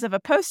the size of a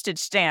postage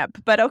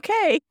stamp, but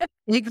okay.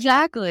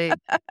 Exactly.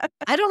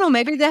 I don't know.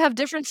 Maybe they have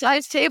different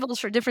size tables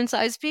for different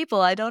size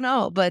people. I don't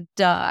know. But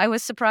I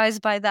was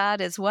surprised by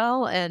that as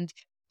well. And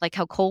like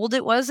how cold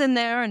it was in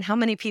there and how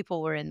many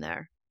people were in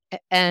there.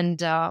 And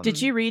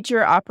did you read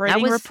your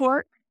operating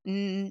report?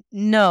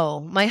 No,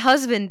 my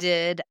husband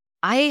did.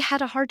 I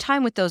had a hard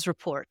time with those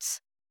reports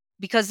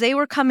because they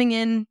were coming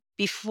in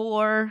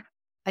before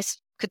I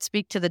could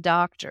speak to the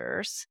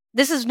doctors.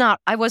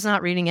 I was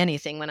not reading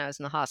anything when I was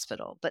in the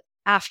hospital, but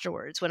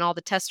afterwards, when all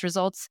the test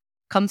results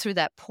come through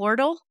that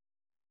portal,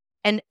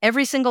 and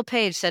every single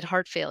page said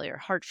heart failure,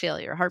 heart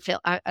failure, heart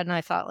failure. And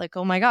I thought, like,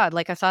 oh my God,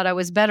 like I thought I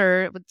was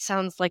better. It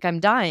sounds like I'm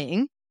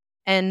dying.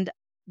 And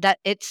that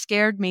it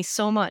scared me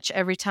so much.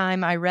 Every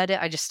time I read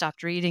it, I just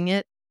stopped reading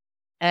it.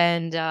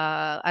 And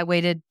I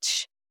waited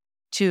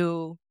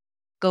to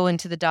go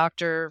into the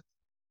doctor.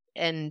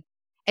 And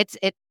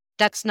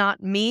that's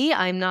not me.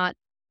 I'm not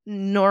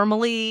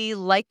normally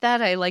like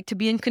that. I like to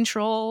be in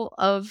control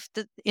of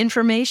the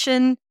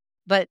information,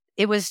 but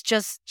it was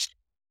just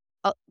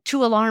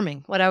too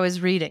alarming what I was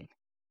reading.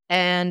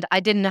 And I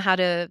didn't know how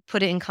to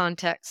put it in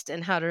context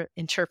and how to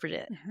interpret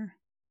it. Mm-hmm.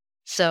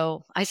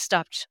 So I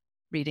stopped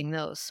reading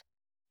those.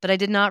 But I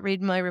did not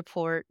read my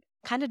report.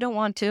 Kind of don't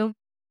want to.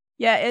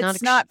 Yeah,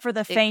 it's not for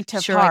the faint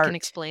of heart. I can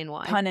explain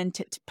why.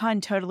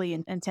 Pun totally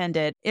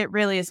intended. It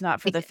really is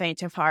not for the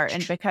faint of heart.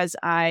 And because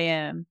I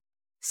am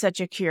such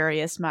a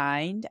curious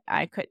mind,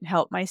 I couldn't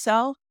help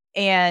myself.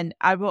 And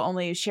I will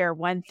only share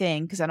one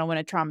thing because I don't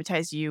want to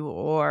traumatize you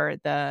or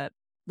the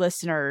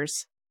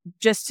listeners.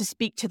 Just to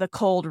speak to the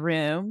cold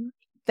room,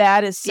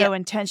 that is so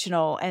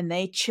intentional. And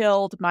they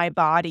chilled my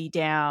body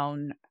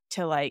down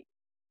to like,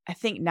 I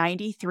think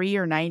 93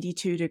 or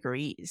 92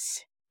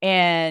 degrees.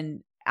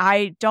 And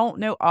I don't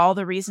know all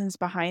the reasons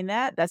behind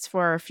that. That's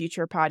for a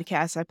future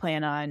podcast. I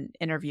plan on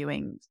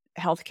interviewing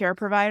healthcare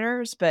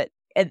providers, but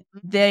and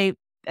then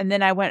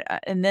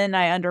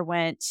I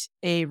underwent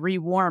a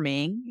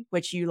rewarming,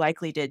 which you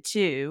likely did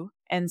too.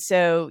 And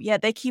so, yeah,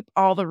 they keep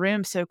all the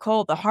rooms so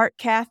cold. The heart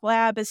cath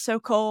lab is so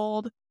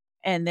cold.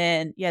 And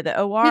then, yeah, the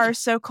OR is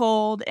so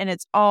cold, and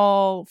it's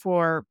all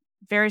for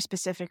very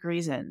specific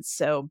reasons.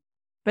 So,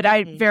 but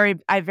Mhm.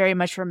 I very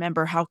much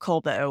remember how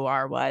cold the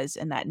OR was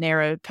and that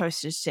narrow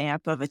postage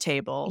stamp of a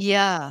table.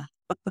 Yeah.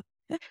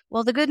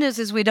 Well, the good news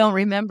is we don't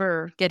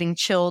remember getting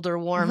chilled or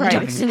warmed Right,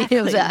 or any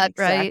of exactly, that,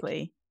 right?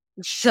 exactly.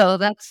 So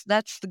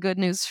that's the good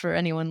news for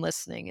anyone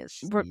listening is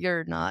Were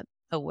you're not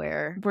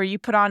aware. were you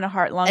put on a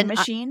heart-lung And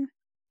machine?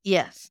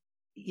 yes.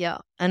 Yeah.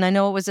 And I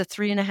know it was a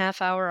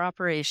 3.5 hour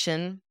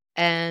operation,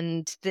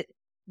 and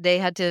they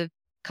had to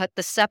cut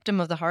the septum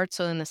of the heart,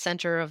 so in the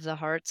center of the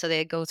heart, so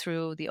they go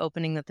through the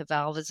opening that the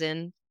valve is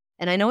in.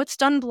 And I know it's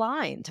done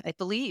blind. I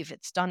believe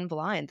it's done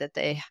blind that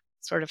they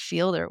sort of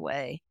feel their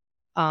way,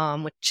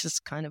 which is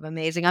kind of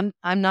amazing.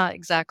 I'm not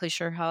exactly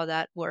sure how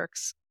that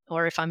works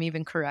or if I'm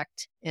even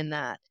correct in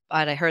that,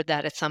 but I heard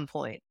that at some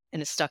point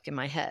and it stuck in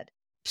my head.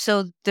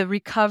 So the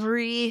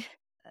recovery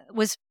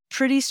was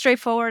pretty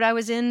straightforward. I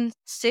was in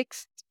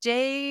 6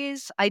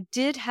 days.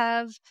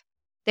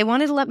 They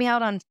wanted to let me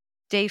out on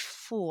day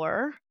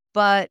 4,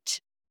 but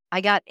I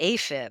got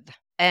AFib.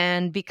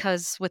 And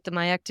because with the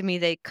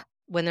myectomy,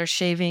 when they're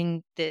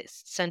shaving the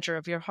center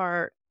of your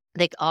heart,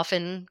 they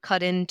often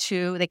cut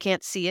into, they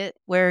can't see it,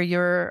 where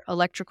your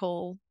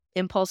electrical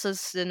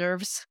impulses, the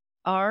nerves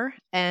are.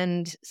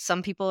 And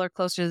some people are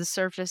closer to the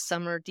surface,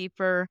 some are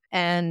deeper.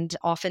 And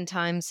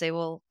oftentimes they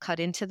will cut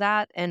into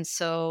that. And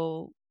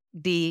so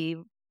the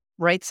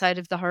right side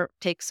of the heart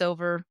takes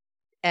over.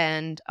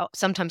 And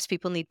sometimes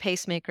people need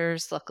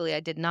pacemakers. Luckily, I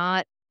did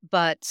not.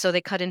 But so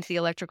they cut into the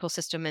electrical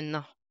system and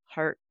the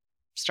heart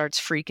starts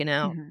freaking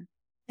out. Mhm.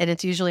 And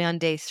it's usually on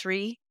day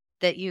 3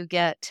 that you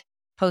get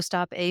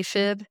post-op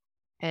AFib,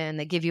 and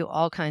they give you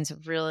all kinds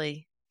of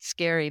really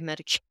scary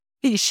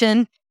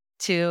medication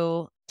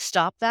to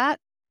stop that.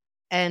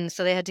 And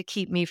so they had to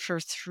keep me for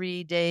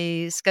 3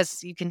 days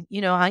because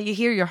how you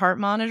hear your heart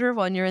monitor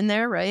when you're in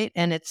there, right?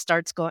 And it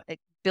starts going, it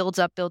builds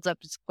up,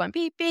 it's going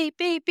beep, beep,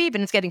 beep, beep,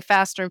 and it's getting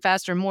faster and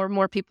faster. And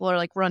more people are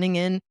like running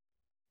in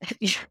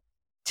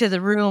to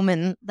the room.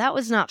 And that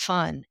was not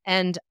fun.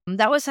 And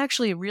that was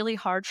actually really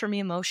hard for me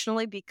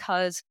emotionally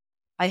because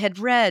I had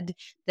read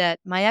that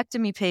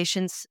myectomy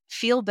patients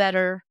feel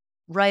better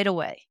right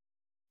away.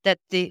 That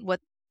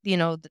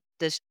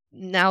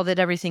now that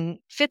everything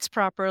fits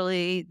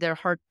properly, their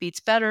heart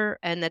beats better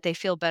and that they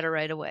feel better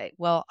right away.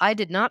 Well, I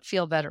did not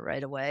feel better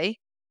right away.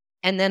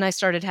 And then I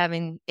started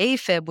having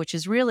AFib, which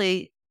is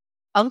really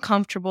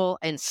uncomfortable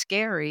and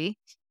scary.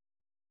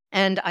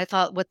 And I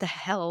thought, what the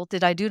hell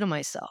did I do to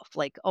myself?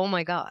 Like, oh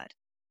my God,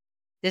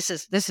 this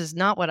is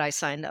not what I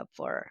signed up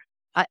for.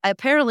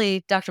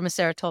 Apparently Dr.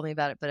 Massera told me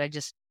about it, but I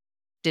just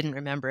didn't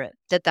remember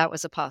that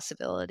was a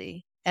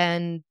possibility.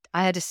 And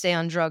I had to stay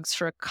on drugs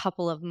for a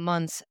couple of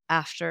months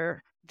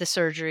after the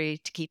surgery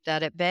to keep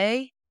that at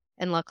bay.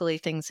 And luckily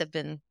things have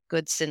been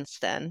good since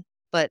then.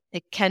 But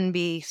it can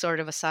be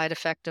sort of a side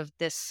effect of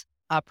this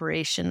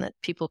operation that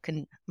people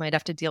might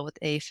have to deal with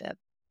AFib,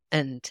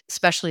 and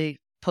especially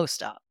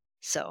post-op.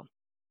 So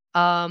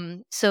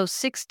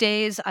 6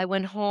 days I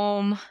went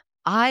home.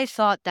 I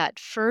thought that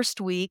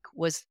first week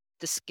was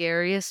the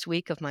scariest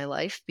week of my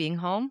life being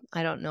home.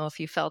 I don't know if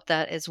you felt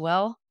that as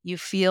well. You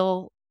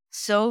feel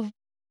so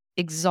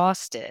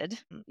exhausted.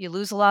 You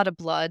lose a lot of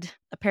blood.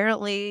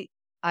 Apparently,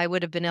 I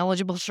would have been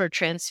eligible for a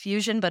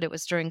transfusion, but it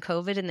was during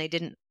COVID and they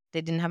didn't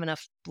have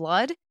enough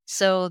blood,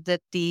 so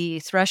that the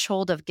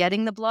threshold of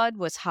getting the blood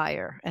was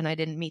higher and I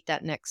didn't meet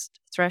that next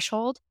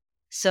threshold.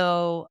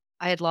 So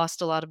I had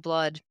lost a lot of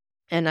blood,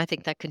 and I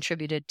think that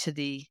contributed to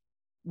the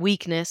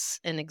weakness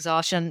and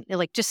exhaustion.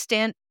 Like just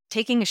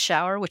taking a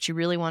shower, which you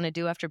really want to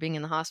do after being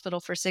in the hospital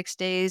for 6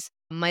 days.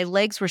 My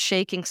legs were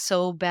shaking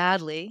so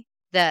badly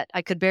that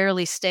I could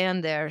barely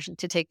stand there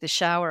to take the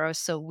shower. I was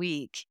so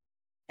weak.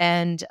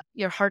 And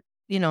your heart,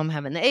 I'm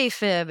having the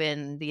AFib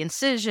and the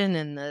incision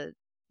and the,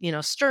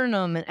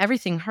 sternum, and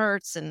everything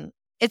hurts. And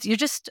you're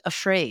just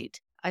afraid.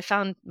 I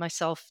found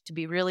myself to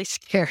be really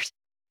scared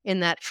in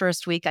that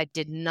first week. I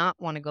did not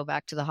want to go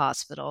back to the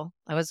hospital.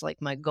 I was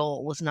like, my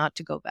goal was not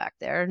to go back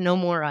there. No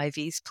more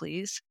IVs,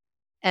 please.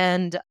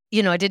 And,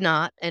 I did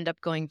not end up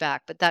going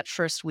back, but that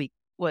first week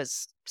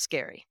was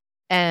scary.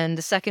 And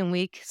the second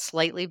week,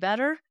 slightly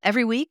better.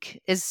 Every week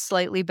is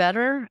slightly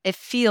better. It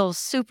feels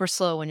super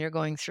slow when you're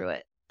going through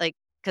it, like,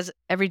 because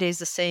every day's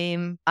the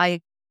same.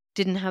 I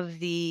didn't have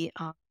the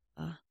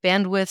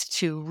bandwidth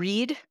to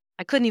read.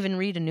 I couldn't even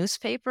read a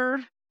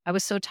newspaper. I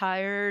was so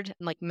tired,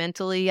 and like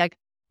mentally,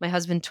 my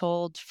husband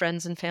told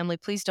friends and family,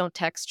 please don't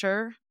text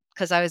her,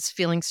 because I was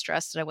feeling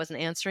stressed that I wasn't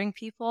answering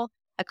people.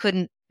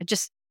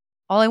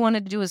 All I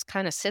wanted to do was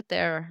kind of sit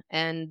there,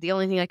 and the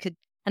only thing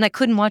I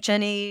couldn't watch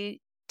any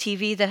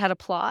TV that had a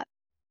plot.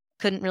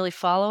 Couldn't really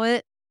follow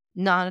it.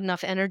 not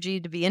enough energy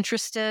to be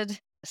interested.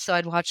 So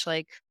I'd watch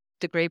like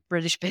the Great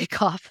British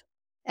Bake Off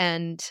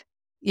and,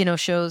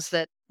 shows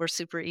that were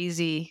super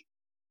easy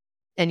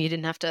and you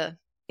didn't have to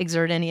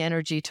exert any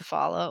energy to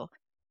follow.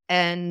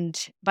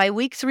 And by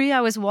week 3,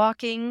 I was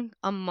walking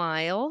a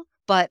mile,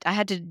 but I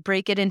had to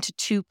break it into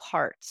 2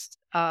 parts.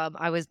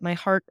 My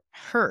heart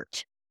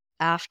hurt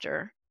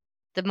after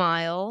the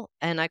mile,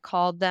 and I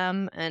called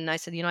them and I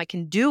said, I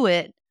can do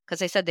it because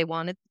they said they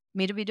wanted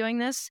me to be doing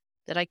this,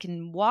 that I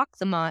can walk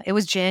the mile. It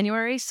was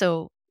January,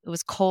 so it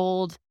was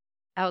cold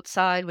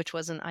outside, which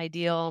wasn't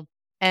ideal.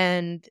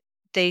 And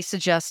they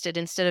suggested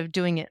instead of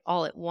doing it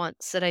all at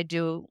once that I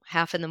do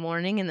half in the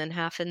morning and then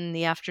half in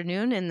the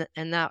afternoon,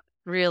 and that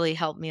really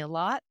helped me a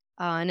lot.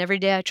 And every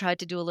day I tried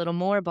to do a little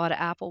more, bought an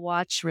Apple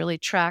Watch, really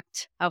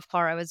tracked how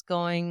far I was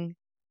going,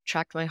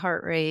 tracked my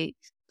heart rate,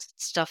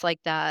 stuff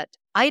like that.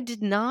 I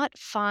did not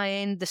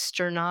find the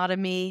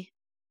sternotomy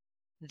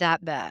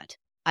that bad.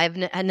 I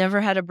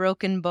never had a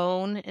broken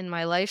bone in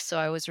my life, so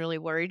I was really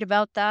worried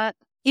about that.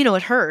 It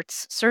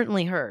hurts,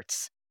 certainly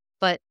hurts,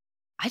 but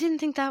I didn't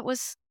think that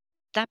was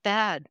that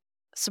bad,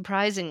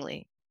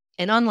 surprisingly.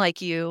 And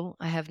unlike you,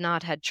 I have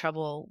not had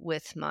trouble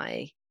with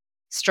my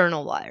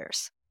sternal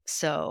wires.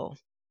 So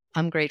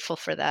I'm grateful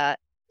for that.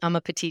 I'm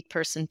a petite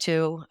person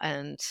too,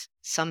 and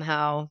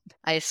somehow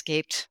I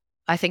escaped.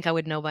 I think I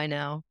would know by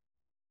now.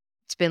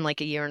 It's been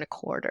like a year and a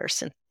quarter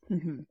since.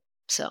 Mhm.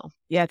 So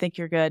Yeah, I think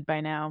you're good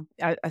by now.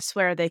 I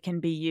swear they can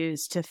be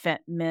used to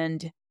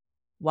mend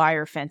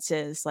wire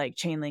fences, like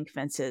chain link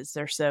fences.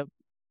 They're so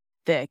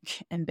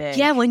thick and big.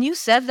 yeah, when you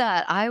said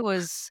that, I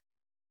was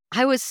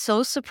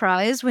so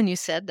surprised when you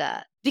said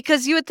that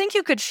because you would think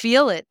you could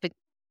feel it, but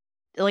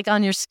like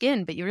on your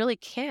skin, but you really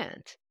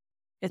can't.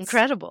 It's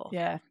Incredible.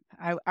 Yeah,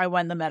 I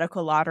won the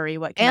medical lottery.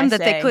 What can I And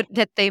say?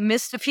 that they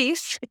missed a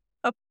piece.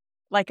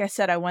 Like I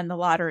said, I won the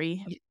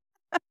lottery. Y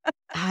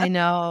I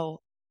know.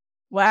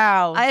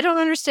 Wow, I don't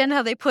understand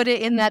how they put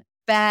it in that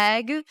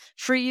bag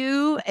for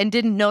you and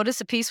didn't notice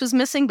a piece was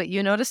missing, but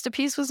you noticed a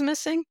piece was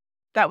missing.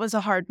 that was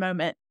a hard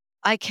moment.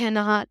 I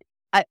cannot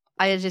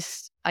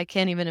I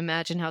can't even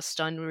imagine how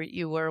stunned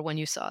you were when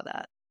you saw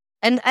that.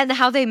 And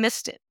how they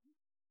missed it.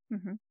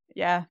 Mhm.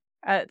 Yeah,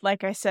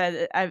 like I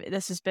said,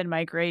 this has been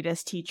my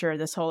greatest teacher,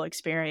 this whole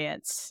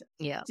experience.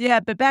 Yeah. Yeah,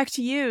 but back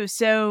to you.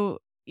 So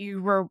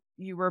you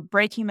were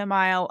breaking the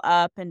mile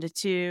up into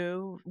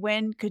 2.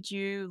 When could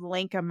you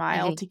link a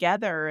mile Mhm.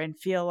 together and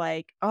feel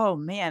like, "Oh,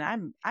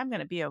 man, I'm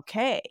gonna be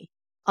okay?"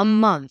 A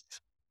month.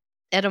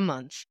 At a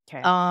month.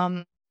 Okay.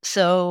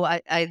 So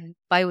I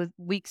by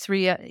week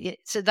 3,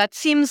 so that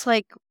seems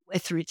like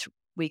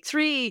week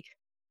 3,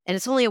 and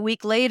it's only a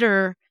week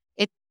later.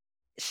 It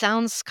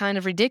sounds kind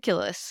of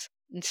ridiculous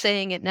in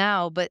saying it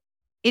now, but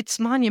it's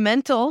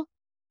monumental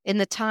in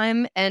the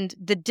time and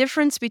the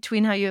difference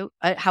between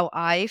how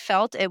I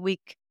felt at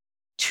week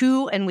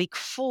 2 and week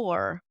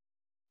 4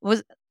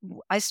 was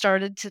I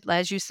started to,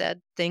 as you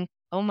said, think,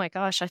 "Oh my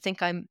gosh, I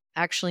think I'm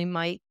actually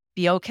might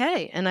be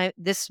okay, and I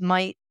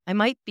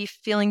might be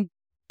feeling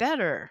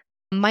better."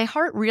 My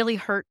heart really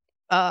hurt,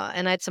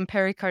 and I had some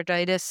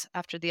pericarditis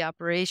after the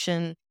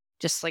operation,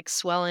 just like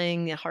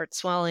swelling, heart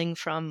swelling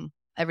from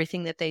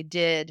everything that they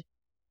did,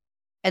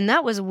 and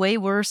that was way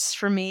worse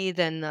for me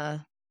than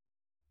the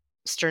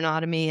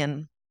sternotomy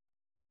and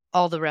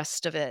all the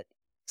rest of it.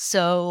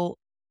 So,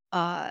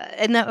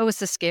 and that was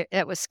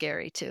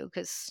scary too,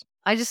 because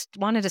I just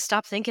wanted to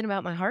stop thinking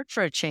about my heart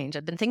for a change.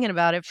 I've been thinking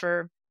about it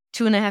for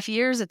 2.5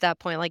 years at that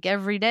point, like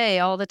every day,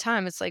 all the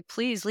time. It's like,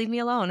 please leave me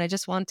alone. I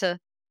just want to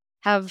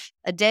have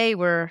a day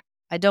where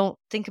I don't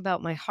think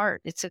about my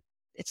heart. It's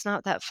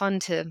not that fun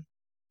to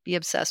be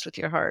obsessed with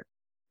your heart.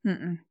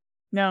 Mm-mm.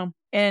 No,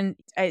 and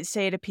I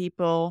say to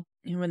people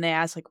when they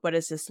ask, like, "What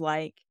is this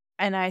like?"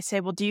 And I say,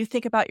 "Well, do you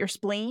think about your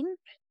spleen?"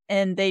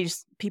 And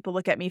people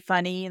look at me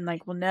funny and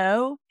like, "Well,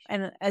 no."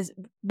 And as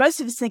most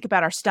of us think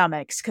about our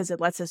stomachs because it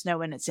lets us know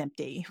when it's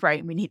empty,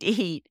 right? We need to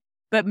eat.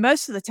 But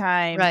most of the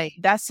time, Right.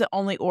 that's the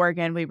only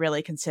organ we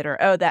really consider.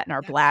 Oh, that and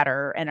our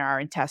bladder and our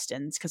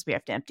intestines because we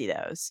have to empty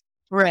those.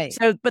 Right.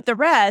 So, but the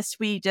rest,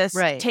 we just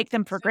Right. take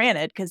them for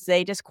granted because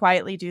they just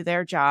quietly do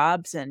their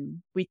jobs,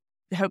 and we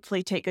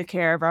hopefully take good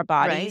care of our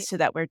bodies Right. so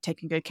that we're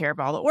taking good care of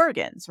all the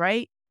organs,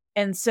 right?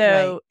 And Right.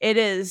 so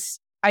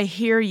I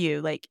hear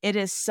you, like, it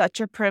is such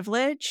a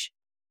privilege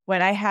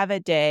when I have a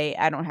day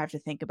I don't have to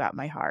think about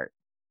my heart.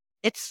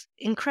 It's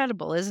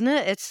incredible, isn't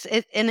it?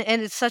 And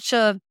it's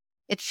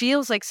it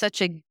feels like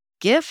such a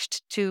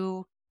gift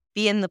to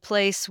be in the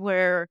place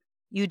where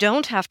you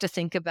don't have to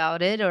think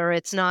about it or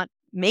it's not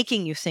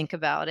making you think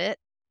about it.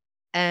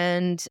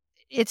 And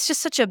it's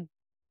just such a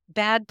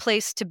bad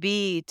place to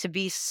be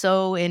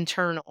so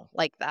internal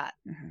like that,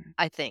 Mhm.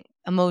 I think,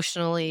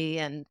 emotionally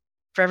and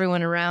for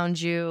everyone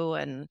around you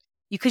and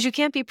because you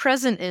can't be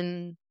present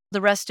in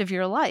the rest of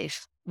your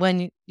life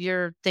when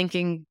you're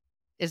thinking,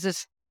 is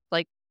this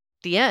like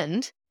the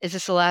end? Is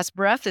this the last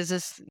breath?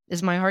 Is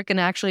my heart going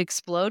to actually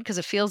explode? Because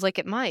it feels like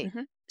it might.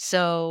 Mhm.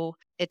 So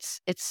it's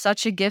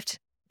such a gift.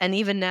 And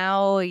even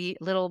now,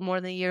 little more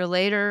than a year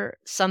later,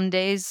 some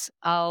days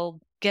I'll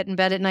get in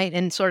bed at night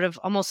and sort of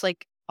almost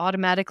like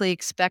automatically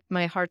expect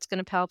my heart's going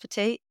to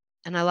palpitate.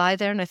 And I lie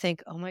there and I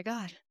think, oh my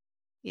God,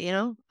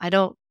 I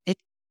don't,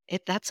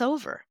 that's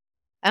over.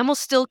 I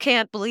almost still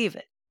can't believe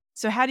it.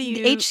 So how do The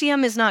you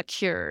HCM is not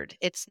cured.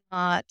 It's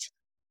not,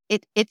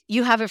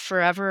 you have it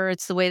forever.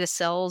 It's the way the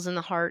cells in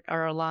the heart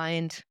are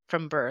aligned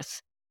from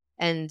birth.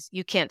 And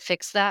you can't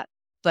fix that.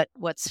 But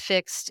what's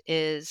fixed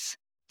is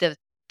the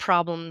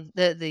problem,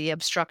 the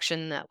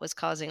obstruction that was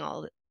causing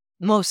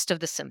most of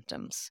the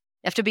symptoms.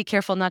 You have to be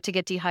careful not to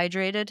get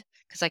dehydrated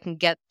because I can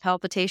get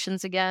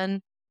palpitations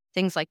again,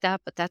 things like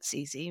that. But that's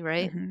easy,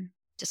 right? Mhm.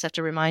 Just have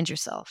to remind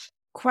yourself.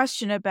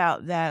 Question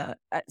about that.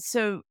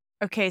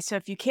 Okay, so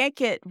if you can't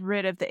get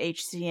rid of the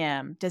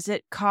HCM,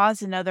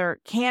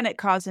 can it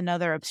cause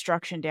another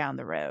obstruction down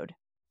the road?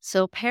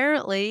 So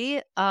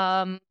apparently,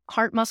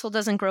 heart muscle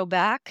doesn't grow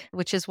back,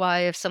 which is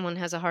why if someone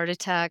has a heart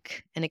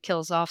attack and it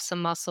kills off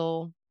some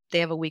muscle, they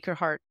have a weaker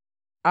heart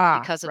Ah,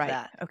 because of right.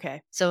 that.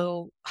 Okay.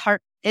 So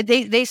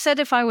they said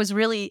if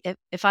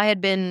I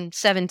had been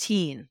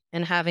 17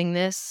 and having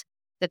this,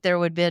 that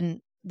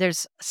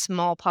there's a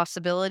small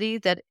possibility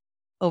that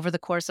over the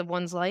course of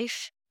one's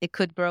life it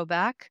could grow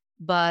back,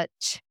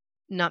 but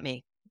not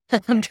me. I'm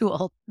Okay. too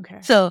old. Okay.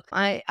 So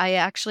I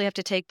actually have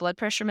to take blood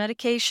pressure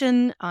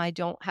medication. I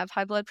don't have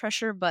high blood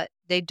pressure, but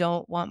they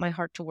don't want my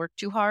heart to work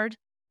too hard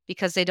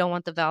because they don't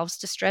want the valves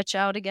to stretch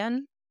out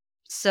again.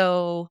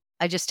 So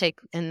I just take,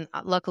 and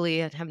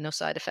luckily I have no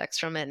side effects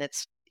from it. And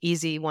it's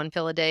easy, one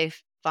pill a day,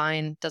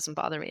 fine, doesn't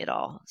bother me at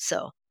all.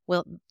 So,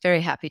 well,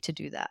 very happy to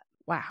do that.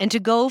 Wow. And to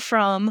go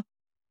from,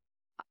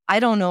 I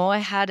don't know, I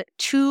had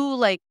two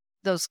like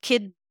those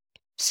kid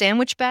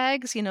sandwich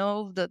bags,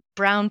 the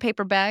brown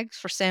paper bags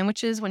for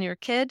sandwiches when you're a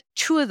kid,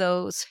 two of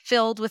those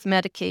filled with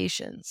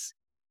medications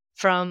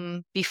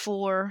from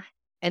before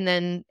and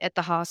then at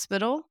the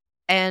hospital.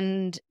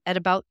 And at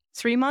about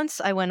 3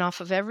 months, I went off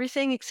of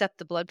everything except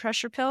the blood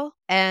pressure pill.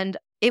 And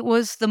it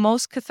was the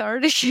most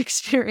cathartic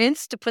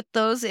experience to put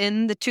those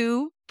in the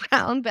two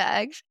brown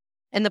bags.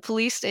 And the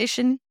police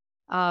station,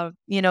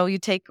 you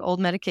take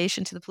old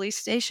medication to the police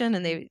station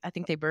and I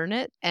think they burn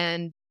it.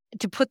 And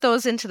to put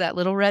those into that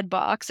little red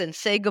box and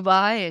say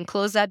goodbye and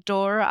close that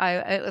door,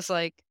 it was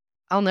like,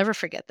 I'll never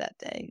forget that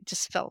day. It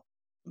just felt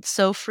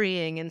so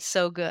freeing and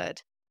so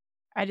good.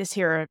 I just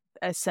hear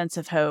a sense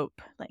of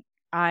hope. Like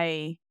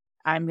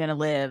I'm gonna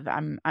live.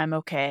 I'm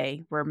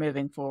okay. We're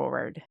moving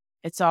forward.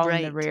 It's all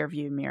in the Right, rear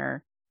view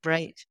mirror.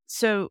 right.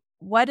 So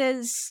what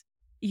is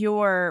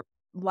your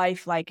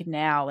life like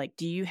now? Like,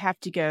 do you have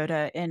to go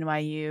to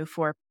NYU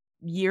for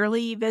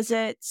yearly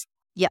visits?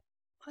 Yeah.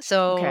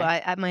 So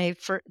Okay.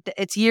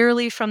 it's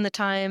yearly from the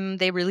time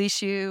they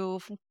release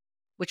you,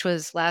 which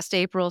was last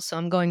April. So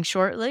I'm going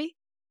shortly.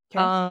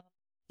 Okay.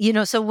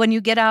 So when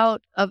you get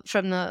out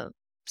from the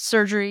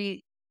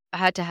surgery, I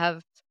had to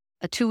have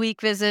a 2-week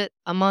visit,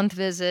 a month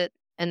visit,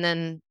 and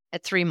then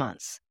at 3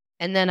 months.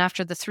 And then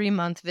after the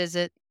 3-month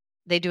visit,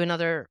 they do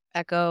another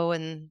echo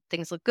and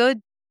things look good.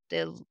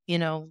 They'll,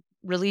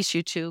 release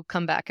you to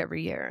come back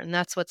every year. And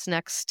that's what's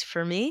next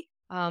for me.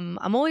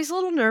 I'm always a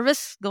little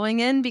nervous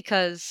going in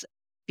because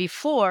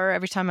before,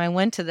 every time I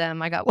went to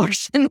them, I got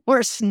worse and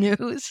worse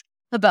news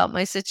about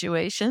my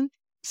situation.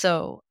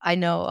 So I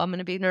know I'm going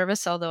to be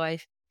nervous, although I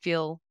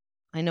feel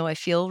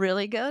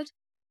really good.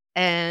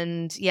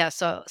 And yeah,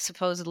 so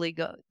supposedly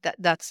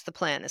that's the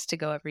plan, is to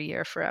go every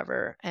year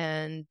forever.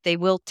 And they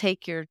will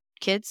take your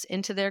kids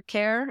into their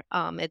care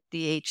at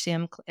the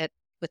HCM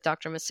with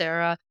Dr.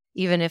 Macera,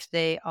 even if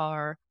they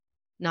are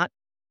not,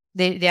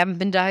 they haven't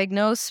been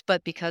diagnosed,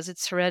 but because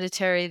it's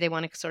hereditary, they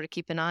want to sort of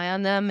keep an eye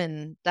on them.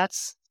 And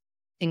that's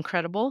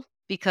incredible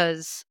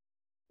because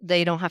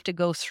they don't have to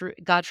go through,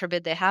 God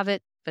forbid they have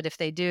it, but if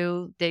they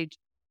do, they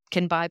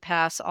can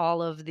bypass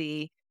all of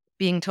the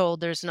being told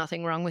there's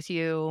nothing wrong with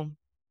you,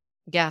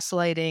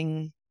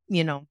 gaslighting,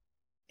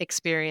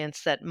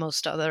 experience that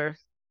most other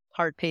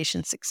heart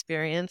patients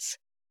experience.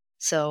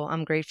 So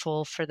I'm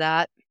grateful for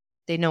that.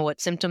 They know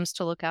what symptoms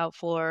to look out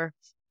for,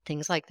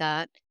 things like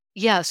that.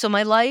 Yeah. So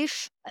my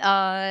life,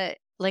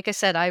 like I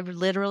said, I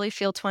literally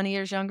feel 20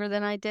 years younger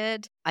than I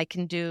did. I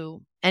can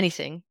do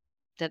anything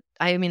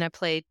I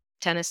play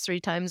tennis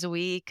 3 times a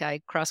week. I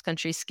cross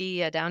country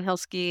ski, I downhill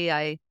ski.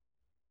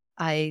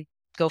 I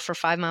go for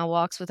 5-mile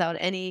walks without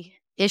any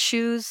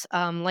issues.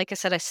 Like I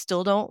said, I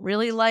still don't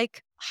really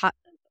like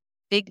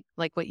big,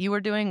 like what you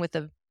were doing with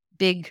the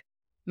big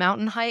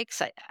mountain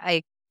hikes.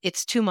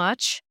 It's too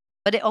much,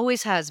 but it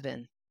always has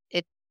been.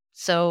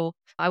 So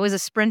I was a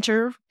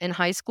sprinter in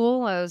high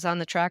school. I was on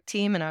the track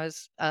team and I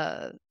was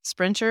a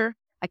sprinter.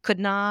 I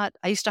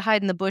used to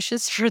hide in the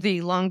bushes for the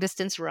long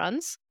distance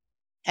runs.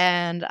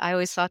 And I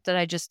always thought that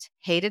I just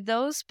hated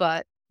those,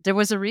 but there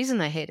was a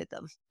reason I hated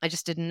them. I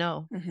just didn't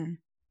know. Mhm.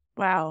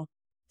 Wow.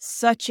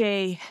 Such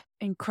a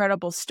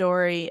incredible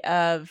story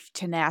of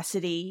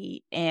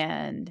tenacity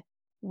and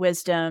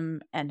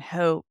wisdom and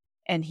hope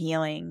and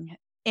healing.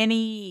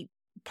 Any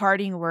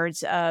parting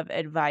words of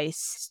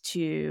advice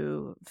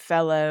to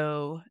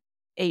fellow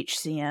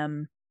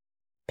HCM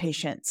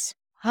patients?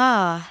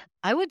 I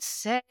would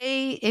say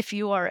if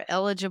you are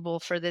eligible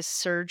for this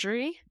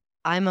surgery,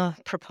 I'm a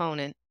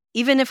proponent.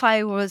 even if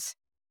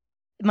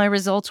my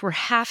results were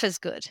half as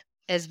good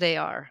as they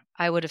are,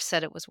 I would have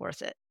said it was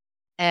worth it.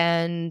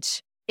 And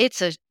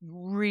it's a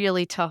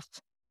really tough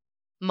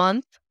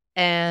month.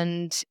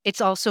 And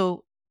it's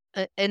also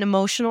an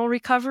emotional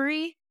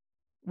recovery,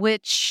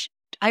 which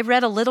I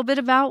read a little bit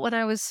about when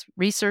I was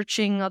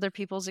researching other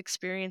people's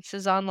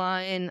experiences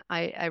online.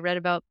 I read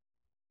about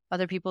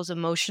other people's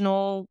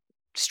emotional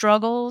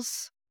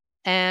struggles.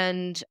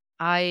 And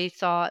I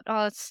thought,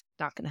 oh, it's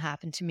not going to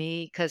happen to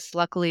me because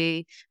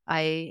luckily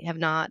I have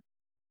not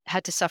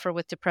had to suffer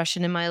with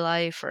depression in my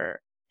life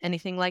or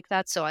anything like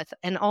that. So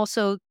and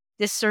also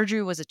this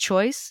surgery was a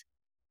choice,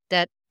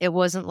 that it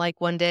wasn't like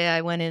one day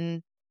I went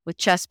in with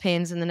chest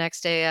pains and the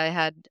next day I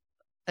had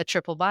a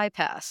triple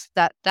bypass.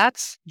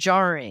 That's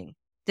jarring.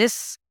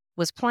 This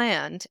was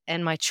planned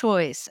and my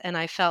choice. And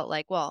I felt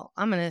like, well,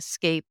 I'm going to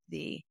escape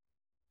the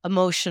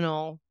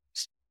emotional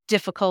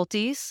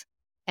difficulties.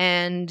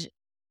 And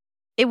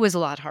it was a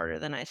lot harder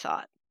than I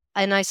thought.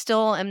 And I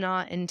still am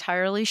not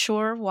entirely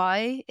sure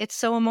why it's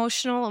so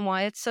emotional and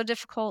why it's so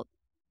difficult.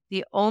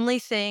 The only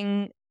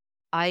thing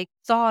I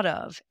thought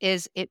of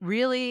is it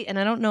really, and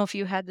I don't know if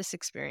you had this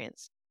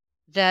experience,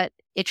 that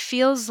it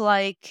feels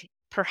like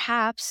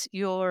perhaps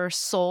your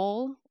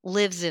soul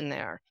lives in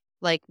there,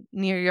 like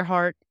near your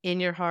heart, in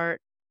your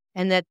heart,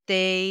 and that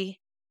they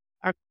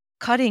are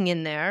cutting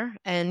in there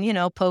and,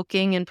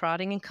 poking and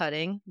prodding and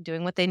cutting,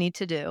 doing what they need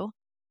to do.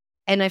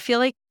 And I feel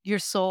like your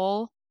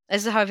soul,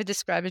 as how I've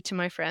described it to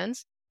my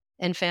friends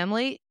and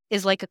family,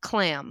 is like a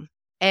clam,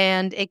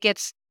 and it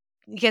gets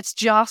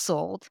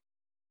jostled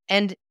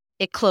and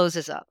it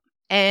closes up.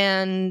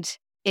 And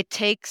it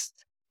takes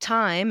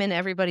time, and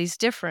everybody's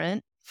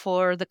different,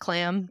 for the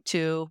clam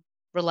to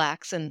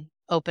relax and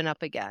open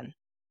up again.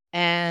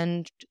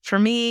 And for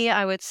me,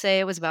 I would say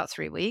it was about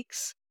 3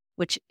 weeks,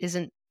 which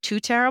isn't too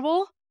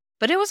terrible,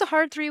 but it was a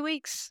hard 3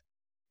 weeks.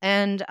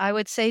 And I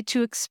would say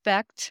to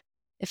expect,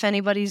 if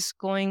anybody's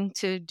going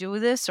to do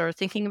this or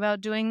thinking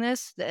about doing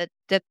this, that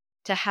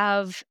to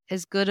have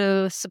as good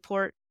a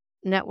support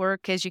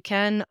network as you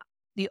can.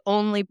 The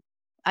only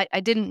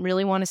I didn't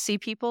really want to see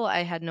people.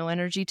 I had no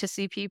energy to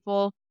see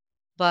people,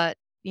 but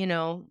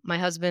my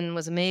husband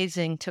was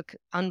amazing, took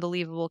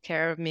unbelievable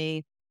care of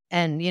me,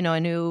 and I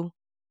knew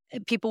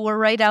people were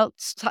right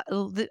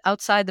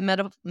outside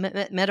the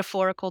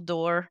metaphorical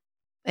door,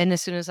 and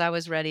as soon as I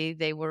was ready,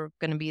 they were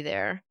going to be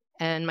there,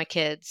 and my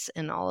kids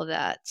and all of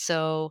that.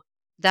 So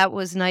that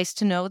was nice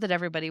to know that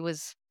everybody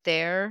was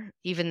there,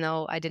 even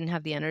though I didn't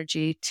have the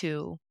energy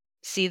to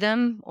see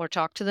them or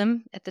talk to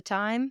them at the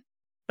time.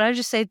 But I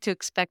just say to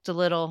expect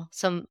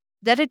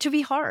that it to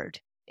be hard,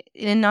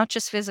 and not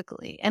just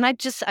physically. And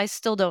I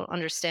still don't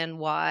understand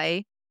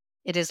why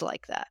it is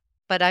like that.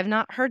 But I've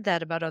not heard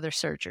that about other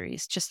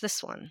surgeries, just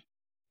this one.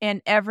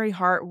 And every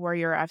heart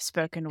warrior I've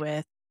spoken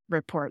with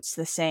reports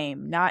the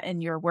same, not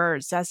in your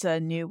words. That's a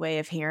new way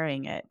of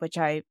hearing it, which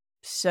I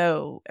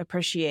so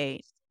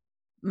appreciate.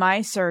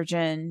 My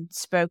surgeon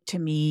spoke to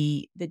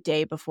me the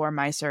day before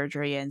my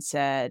surgery and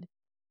said,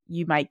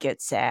 you might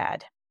get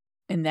sad.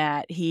 And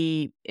that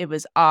it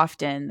was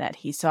often that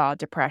he saw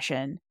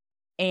depression,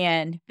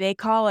 and they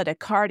call it a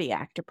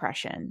cardiac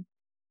depression.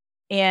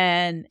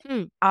 And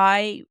Hmm.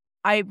 I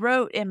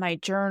wrote in my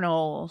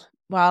journal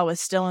while I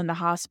was still in the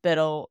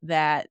hospital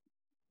that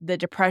the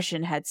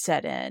depression had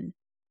set in.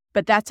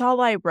 But that's all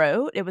I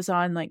wrote. It was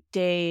on like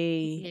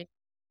Yeah.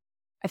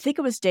 I think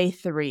it was day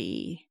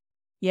 3.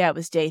 Yeah, it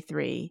was day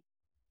 3.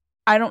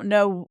 I don't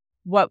know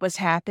what was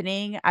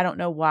happening. I don't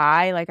know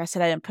why. Like I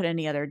said, I didn't put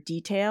any other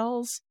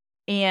details.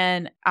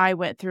 And I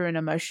went through an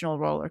emotional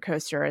roller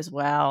coaster as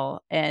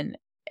well. And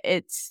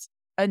it's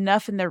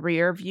enough in the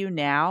rear view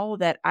now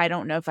that I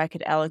don't know if I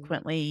could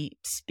eloquently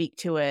speak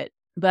to it.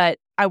 But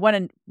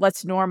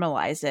let's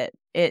normalize it.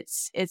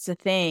 It's a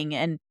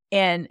thing.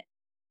 And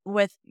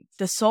with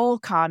the soul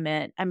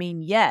comment, I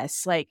mean,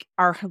 yes, like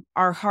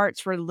our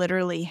hearts were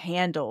literally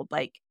handled,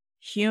 like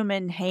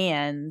human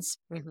hands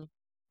Mhm.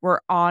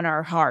 were on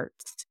our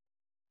hearts,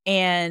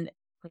 and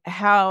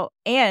how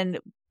and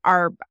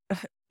our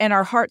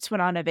our hearts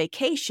went on a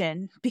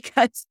vacation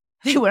because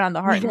they went on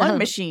the heart and lung Yeah.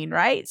 machine,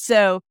 right?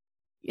 So,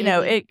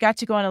 Mhm. it got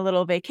to go on a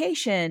little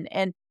vacation,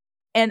 and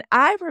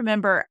I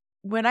remember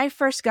when I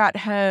first got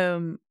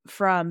home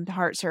from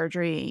heart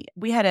surgery,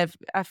 we had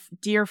a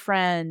dear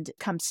friend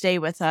come stay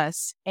with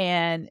us,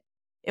 and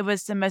it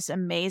was the most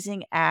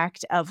amazing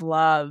act of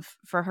love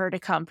for her to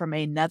come from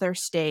another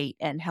state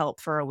and help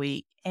for a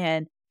week.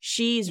 And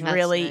she's That's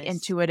really nice.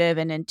 intuitive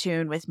and in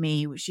tune with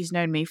me. She's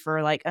known me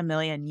for like a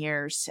million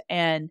years.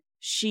 And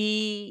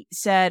she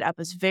said I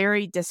was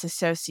very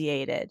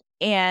disassociated.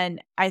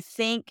 And I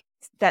think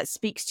that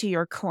speaks to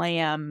your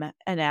clam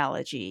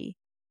analogy,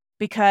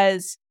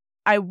 because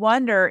I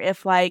wonder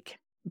if, like,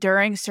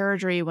 during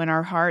surgery when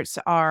our hearts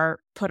are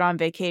put on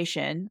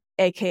vacation,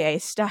 AKA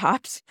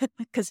stopped,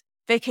 because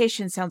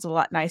vacation sounds a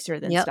lot nicer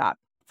than Yep. stop.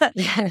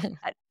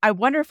 I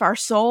wonder if our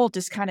soul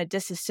just kind of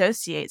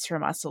disassociates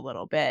from us a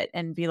little bit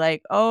and be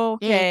like, oh,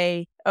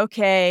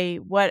 okay,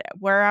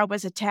 where I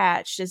was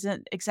attached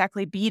isn't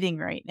exactly beating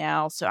right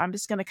now. So I'm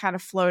just going to kind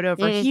of float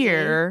over Mm-hmm.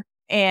 here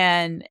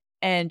and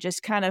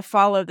just kind of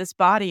follow this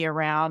body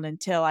around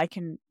until I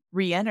can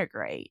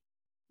reintegrate.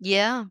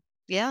 Yeah.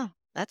 Yeah.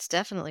 That's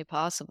definitely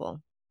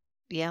possible.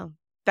 Yeah,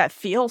 That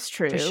feels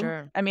for true.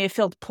 sure. I mean, it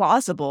feels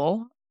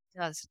plausible. It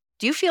does.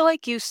 Do you feel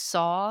like you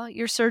saw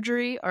your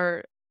surgery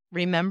or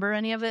remember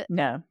any of it?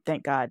 No,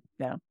 thank God.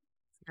 No.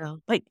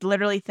 No. Like,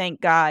 literally,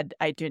 thank God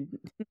I didn't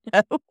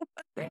know.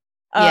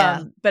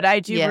 Yeah. But I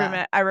do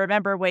Yeah. I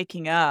remember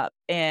waking up,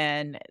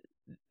 and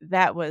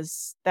that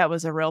was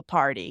a real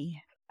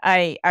party.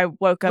 I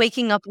woke up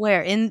Waking up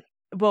where?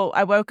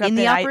 I woke In up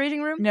the in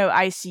operating room?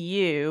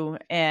 ICU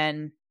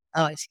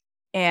Oh, I see.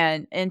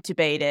 and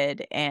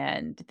intubated,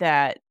 and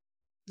that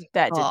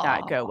did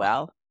not go Oh.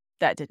 well.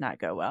 That did not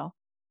go well.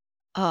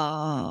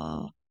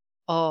 Oh.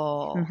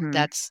 Oh, Mhm.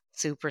 that's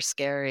super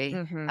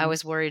scary. I Mhm.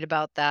 was worried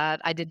about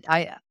that.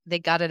 They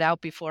got it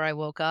out before I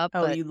woke up,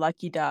 Oh, but you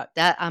lucky duck.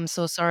 I'm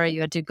so sorry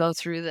you had to go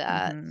through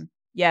that. Mhm.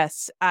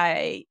 Yes,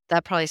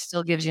 That probably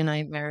still gives you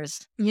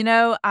nightmares.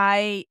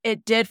 I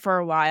it did for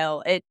a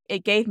while.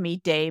 It gave me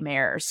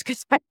daymares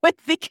because I would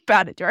think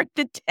about it during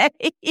the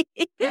day.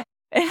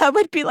 And I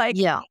would be like,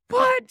 Yeah.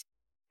 "What?"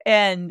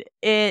 And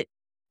it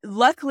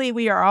luckily,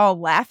 we are all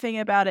laughing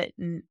about it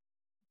and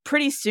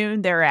pretty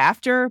soon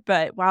thereafter,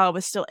 but while I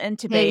was still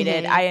Hey,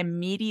 intubated, I hey.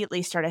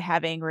 immediately started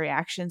having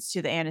reactions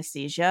to the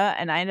anesthesia,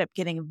 and I ended up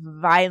getting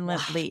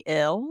Ugh. violently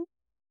ill.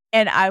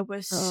 And I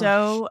was Ugh.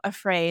 so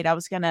afraid I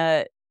was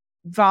gonna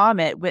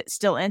vomit with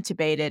still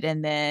intubated,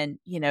 and then,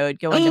 it'd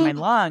go into my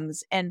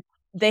lungs, and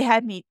they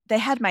had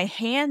my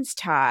hands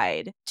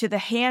tied to the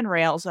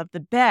handrails of the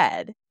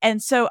bed,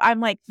 and so I'm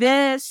like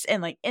this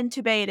and, like,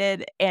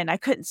 intubated, and I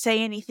couldn't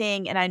say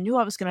anything, and I knew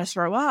I was gonna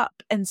throw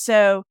up, and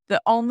so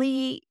the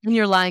only And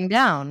you're lying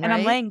down, and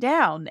I'm right? laying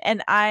down,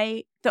 and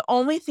the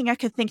only thing I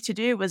could think to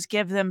do was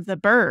give them the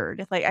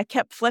bird. Like, I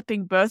kept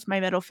flipping both my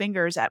middle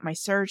fingers at my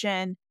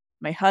surgeon,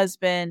 my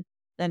husband,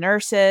 the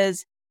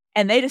nurses,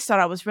 and they just thought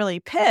I was really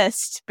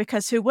pissed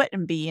because who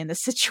wouldn't be in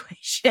this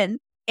situation?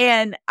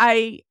 And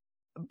I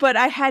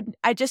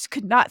just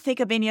could not think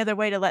of any other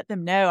way to let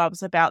them know I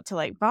was about to,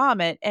 like,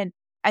 vomit, and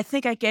I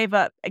think I gave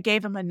up. I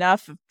gave them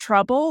enough of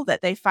trouble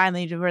that they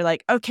finally were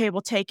like, "Okay,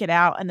 we'll take it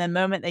out," and the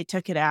moment they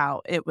took it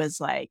out, it was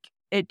like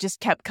it just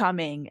kept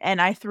coming,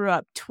 and I threw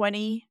up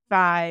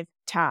 25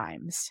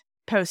 times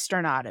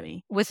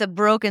post-sternotomy. With a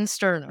broken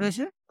sternum.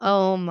 Mhm,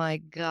 Oh my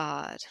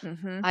god.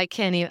 mhm. I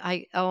can't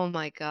even oh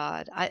my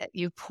god.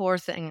 You poor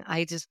thing.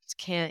 I just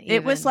can't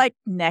It was, even like,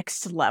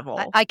 next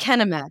level. I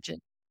can't imagine.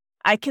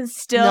 I can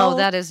No, still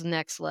that is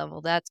next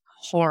level. That's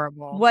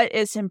horrible. what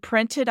is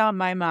imprinted on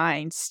my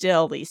mind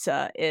still,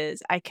 Lisa,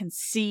 is I can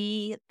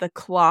see the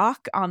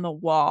clock on the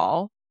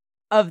wall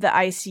of the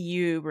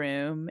ICU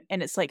room,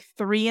 and it's, like,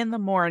 3 in the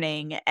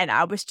morning, and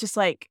I was just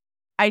like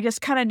I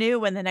just kinda knew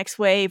when the next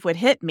wave would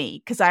hit me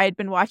because I had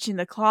been watching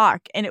the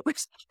clock, and it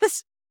was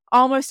this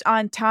almost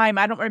on time.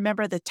 I don't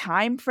remember the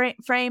time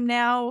frame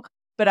now,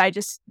 but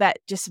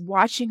just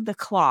watching the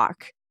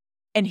clock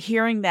and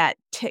hearing that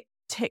tick,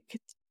 tick,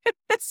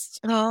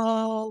 it's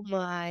Oh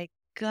my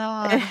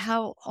god,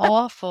 how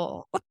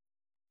awful.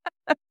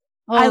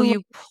 I Oh, love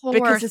you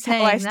it poor because it's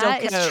how I thing. still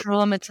That is cope.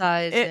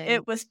 It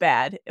traumatizing. was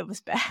bad, it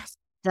was bad.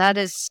 That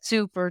is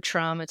super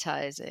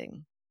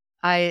traumatizing.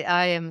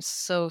 I am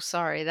so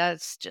sorry.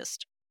 That's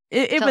just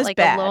It felt was like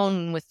bad.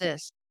 alone with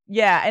this.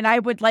 Yeah, and I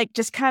would, like,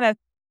 just kinda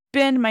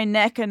bend my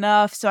neck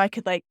enough so I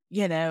could, like,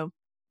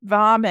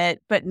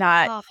 vomit, but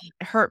not Oh,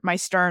 hurt my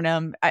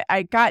sternum.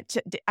 I got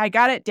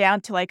it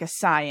down to, like, a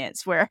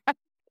science where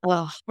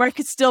ugh. where I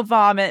could still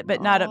vomit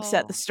but not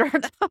upset the Oh.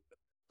 sternum.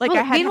 Like,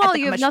 I Well, had had meanwhile, that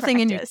you have much nothing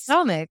in your practice.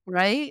 stomach,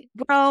 right?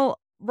 Well,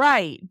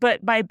 right,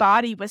 but my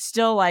body was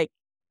still, like,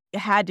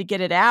 had to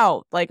get it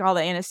out, like, all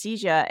the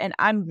anesthesia, and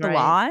I'm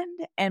Right.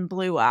 blonde and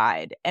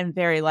blue-eyed and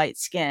very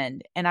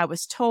light-skinned, and I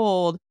was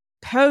told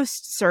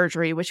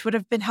post-surgery, which would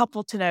have been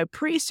helpful to know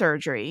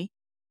pre-surgery,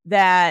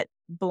 that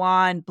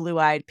blonde,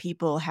 blue-eyed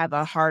people have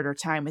a harder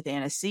time with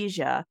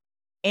anesthesia,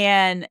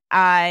 and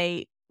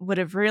I would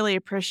have really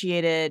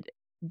appreciated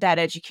that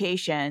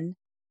education,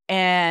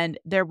 and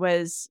there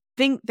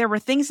were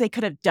things they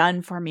could have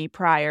done for me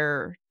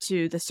prior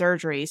to the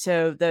surgery,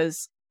 so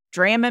those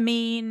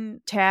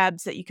Dramamine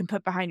tabs that you can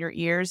put behind your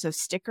ears, those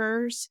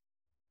stickers,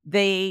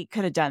 they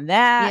could have done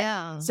that.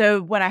 Yeah.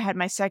 So when I had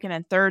my 2nd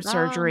and 3rd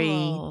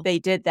surgery, Oh. they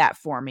did that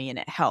for me and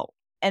it helped.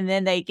 And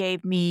then they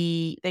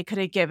could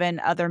have given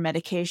other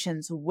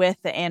medications with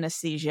the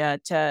anesthesia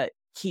to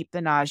keep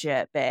the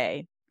nausea at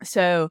bay.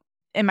 So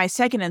in my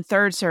 2nd and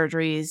 3rd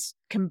surgeries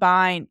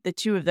combined, the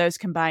 2 of those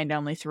combined, I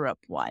only threw up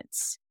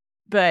once.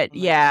 But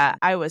Oh my yeah, god.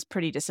 I was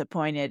pretty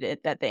disappointed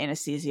that the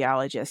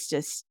anesthesiologist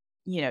just,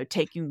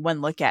 taking one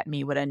look at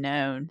me would have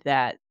known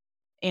that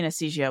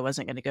anesthesia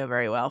wasn't gonna go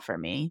very well for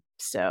me.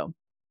 So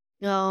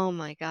Oh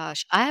my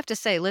gosh. I have to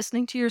say,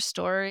 listening to your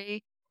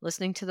story,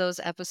 listening to those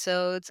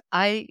episodes.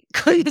 I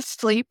couldn't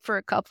sleep for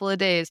a couple of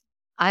days.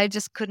 I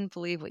just couldn't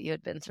believe what you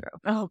had been through.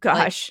 Oh Like,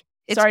 gosh.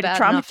 it's Sorry to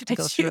bad enough to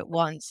go traumatize through you. it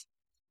once.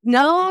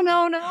 No,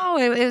 no, no.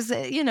 It was,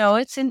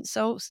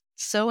 it's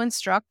so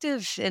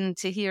instructive, and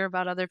to hear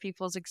about other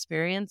people's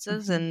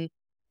experiences, Mhm.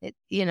 and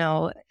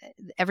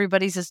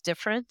everybody's is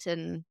different,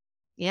 and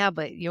yeah,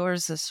 but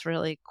yours is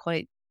really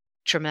quite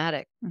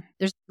traumatic. Mm.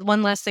 There's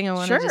one last thing I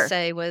wanted to Sure.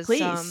 say was,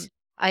 Please.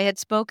 I had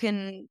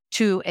spoken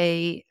to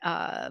a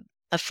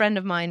friend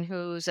of mine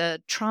who's a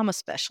trauma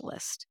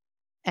specialist,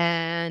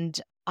 and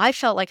I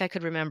felt like I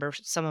could remember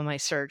some of my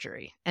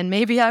surgery, and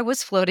maybe I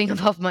was floating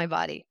above my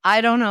body.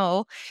 I don't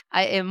know.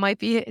 It might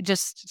be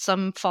just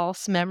some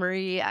false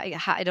memory.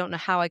 I don't know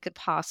how I could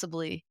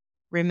possibly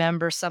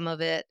remember some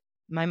of it.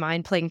 My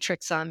mind playing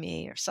tricks on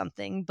me or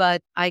something.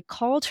 But I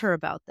called her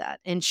about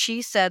that, and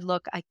she said,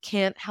 "Look, I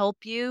can't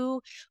help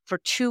you for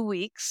 2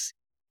 weeks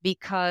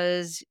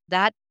because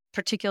that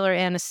particular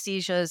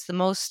anesthesia is the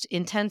most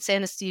intense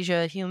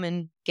anesthesia a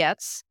human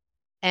gets,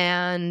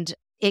 and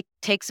it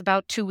takes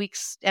about 2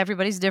 weeks.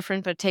 Everybody's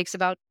different, but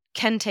it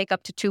can take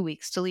up to 2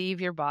 weeks to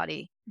leave your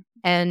body."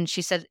 And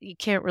she said, "You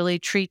can't really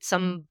treat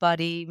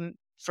somebody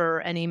for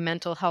any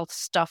mental health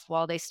stuff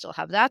while they still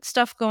have that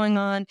stuff going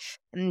on."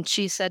 And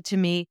she said to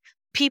me,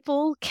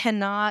 "People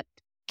cannot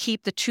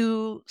keep the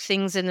two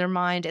things in their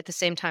mind at the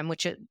same time,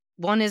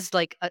 one is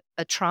like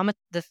a trauma,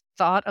 the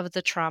thought of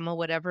the trauma,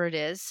 whatever it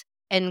is,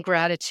 and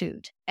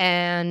gratitude."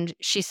 And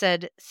she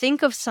said,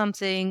 "Think of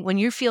something when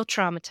you feel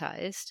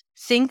traumatized,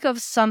 think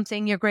of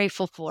something you're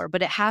grateful for,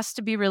 but it has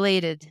to be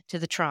related to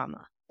the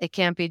trauma. It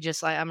can't be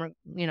just like, I'm,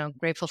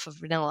 grateful for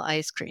vanilla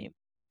ice cream.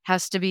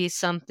 Has to be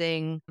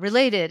something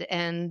related."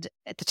 And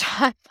at the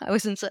time, I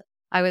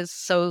was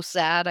so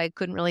sad I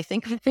couldn't really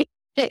think of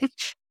anything.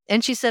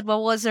 And she said,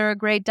 "Well, was there a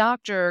great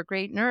doctor or a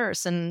great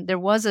nurse?" And there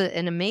was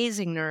an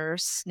amazing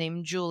nurse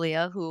named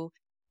Julia who,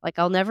 like,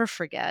 I'll never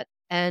forget.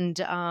 And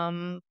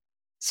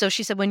so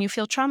she said, "When you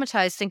feel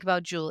traumatized, think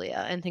about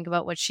Julia and think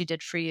about what she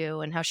did for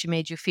you and how she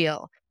made you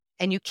feel.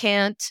 And you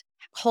can't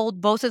hold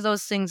both of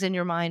those things in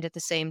your mind at the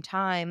same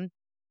time."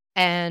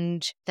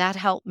 And that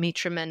helped me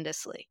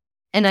tremendously.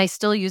 And I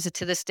still use it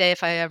to this day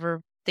if I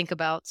ever think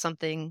about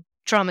something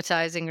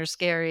traumatizing or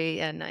scary,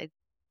 and I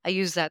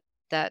use that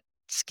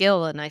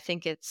skill, and I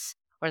think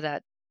or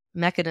that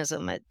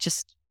mechanism. It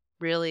just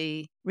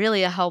really,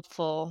 really a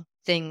helpful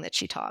thing that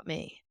she taught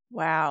me.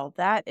 Wow,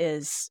 that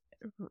is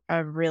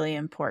a really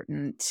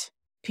important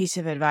piece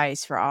of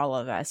advice for all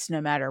of us, no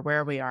matter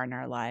where we are in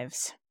our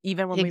lives,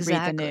 even when we read the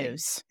Exactly.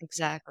 news.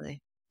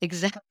 Exactly.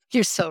 Exactly.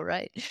 You're so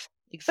right.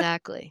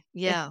 Exactly. Eh,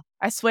 Yeah.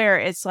 I swear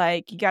it's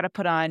like you gotta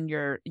put on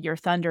your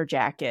thunder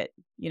jacket,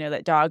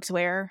 that dogs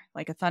wear,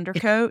 like a thunder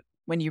coat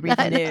when you read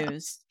the I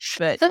news,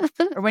 but know.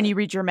 or when you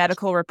read your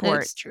medical It's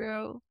reports.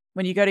 true.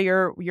 When you go to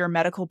your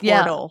medical Yeah.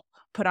 portal,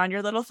 put on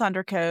your little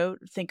thunder coat,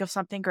 think of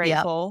something Yep.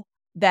 grateful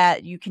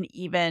that you can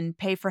even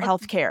pay for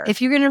healthcare.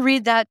 If you're gonna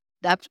read that,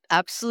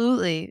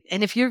 absolutely.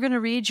 And if you're gonna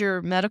read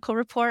your medical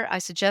report, I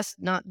suggest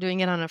not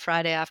doing it on a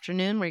Friday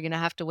afternoon where you're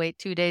gonna have to wait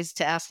 2 days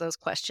to ask those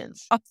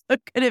questions. Also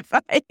good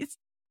advice.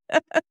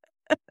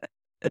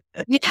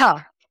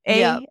 Yeah.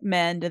 Yeah.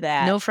 Amen to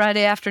that. No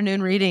Friday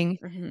afternoon reading.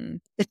 Mhm.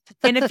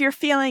 And if you're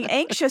feeling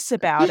anxious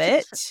about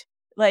it,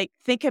 like,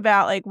 think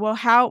about, like, well,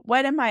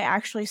 what am I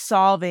actually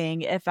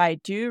solving if I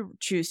do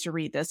choose to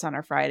read this on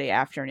a Friday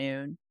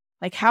afternoon?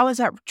 Like, how is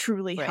that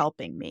truly Right.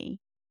 helping me?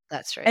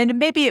 That's right. And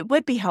maybe it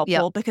would be Yep.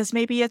 helpful because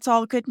maybe it's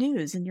all good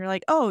news and you're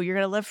like, "Oh, you're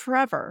gonna live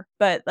forever."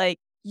 But, like,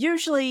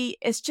 usually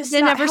it's just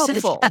They not never said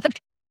helpful. that.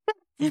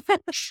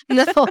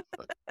 No.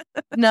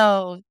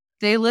 No.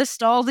 They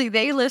list all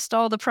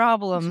the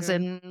problems, Mhm,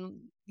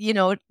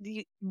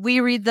 and, we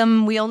read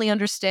them, we only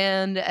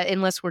understand,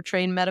 unless we're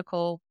trained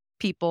medical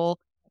people,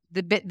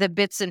 the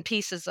bits and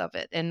pieces of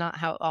it, and not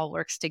how it all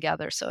works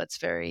together, so it's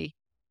very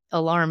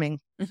alarming.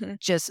 mhm.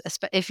 Just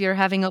if you're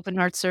having open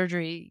heart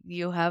surgery,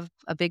 you have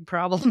a big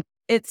problem.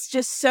 It's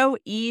just so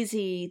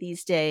easy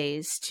these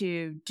days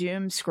to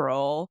doom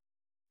scroll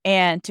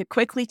and to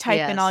quickly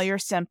type in all Yes. your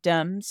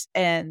symptoms,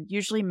 and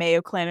usually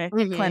Mayo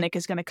Mhm. Clinic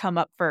is gonna come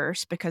up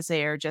first because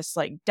they are just,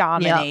 like, Yep.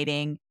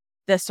 dominating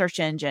the search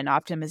engine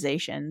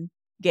optimization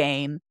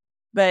game,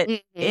 but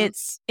Mhm.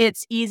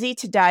 it's easy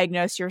to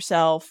diagnose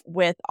yourself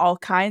with all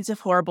kinds of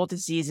horrible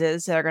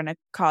diseases that are gonna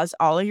cause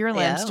all of your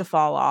limbs Yeah. to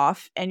fall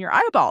off and your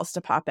eyeballs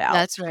to pop out.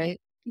 That's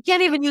right. You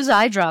can't even use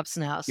eye drops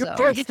now, You're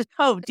so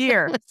oh,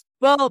 dear.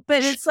 Well,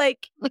 but it's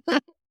like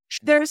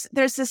there's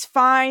this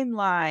fine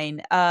line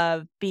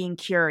of being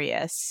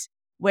curious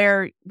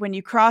where when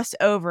you cross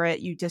over it,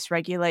 you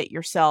dysregulate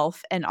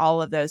yourself and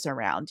all of those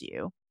around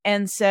you.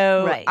 And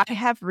so Right. I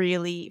have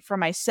really, for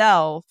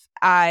myself,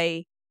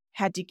 had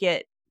to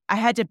get, I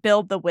had to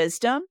build the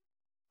wisdom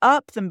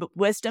up, the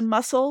wisdom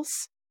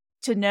muscles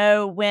to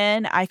know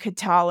when I could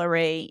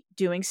tolerate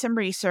doing some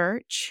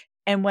research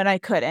and when I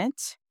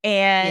couldn't.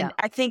 And Yeah.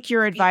 I think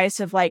your Y advice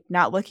of like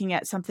not looking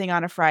at something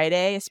on a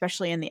Friday,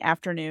 especially in the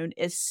afternoon,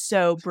 is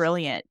so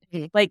brilliant.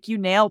 Mhm. Like you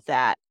nailed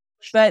that.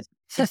 But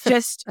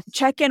just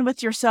check in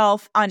with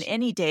yourself on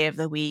any day of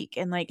the week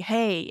and like,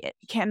 hey,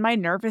 can my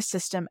nervous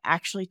system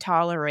actually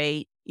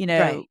tolerate,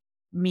 Right.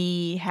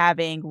 me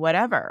having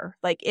whatever?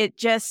 Like it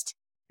just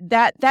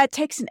that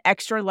takes an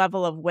extra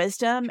level of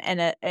wisdom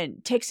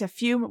and takes a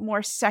few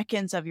more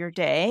seconds of your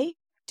day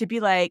to be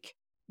like,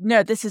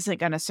 no, this isn't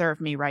going to serve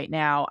me right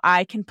now.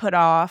 I can put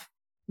off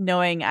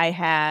knowing I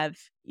have,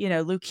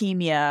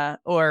 leukemia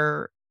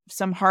or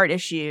some heart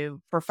issue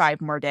for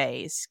 5 more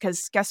days.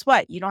 Because guess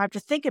what? You don't have to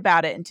think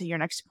about it until your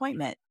next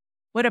appointment.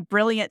 What a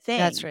brilliant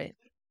That's thing. right.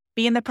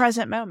 Be in the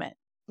present moment.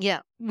 Yeah.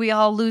 We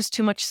all lose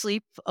too much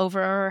sleep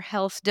over our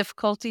health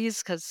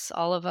difficulties because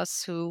all of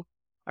us who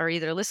are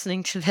either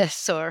listening to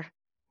this or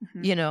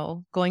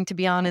Mhm. going to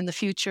be on in the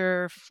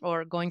future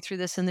or going through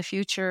this in the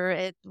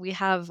future, we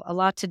have a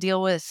lot to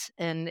deal with,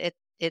 and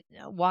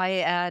why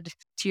add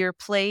to your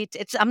plate?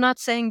 I'm not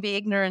saying be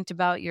ignorant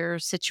about your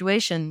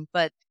situation,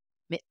 but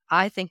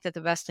I think that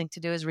the best thing to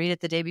do is read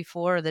it the day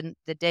before,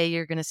 the day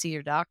you're going to see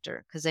your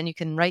doctor, because then you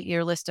can write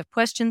your list of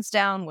questions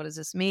down. What does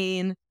this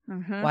mean?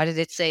 Mhm. Why did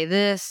it say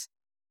this?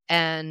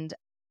 And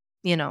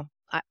you know,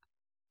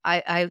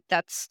 I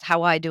that's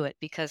how I do it,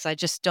 because I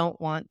just don't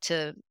want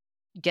to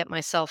get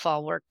myself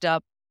all worked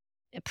up,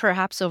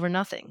 perhaps over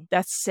nothing.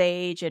 That's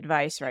sage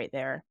advice right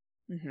there.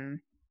 Mhm.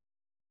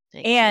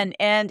 Thank you.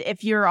 And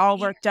if you're all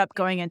worked up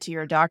going into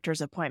your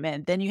doctor's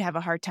appointment, then you have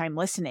a hard time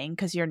listening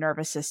because your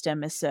nervous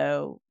system is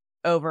so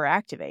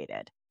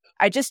overactivated.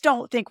 I just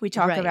don't think we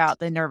talk Right. about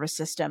the nervous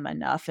system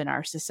enough in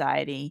our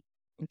society.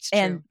 It's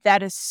And true.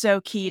 that is so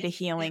key to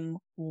healing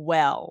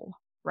well,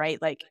 right?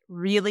 Like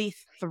really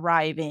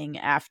thriving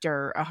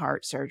after a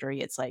heart surgery.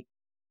 It's like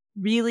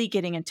really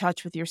getting in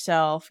touch with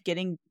yourself,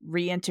 getting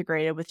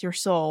reintegrated with your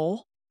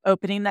soul,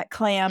 opening that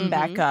clam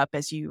back Mhm. up,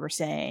 as you were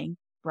saying,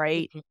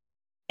 right? Mhm.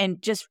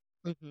 And just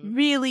Mhm.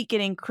 really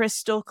getting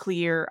crystal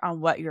clear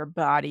on what your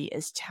body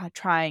is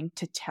trying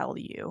to tell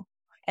you.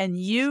 And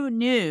you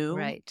knew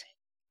Right.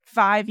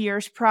 5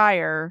 years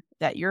prior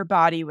that your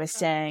body was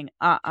saying,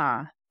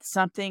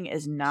 something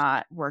is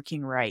not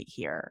working right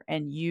here.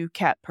 And you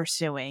kept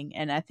pursuing.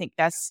 And I think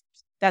that's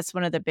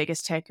one of the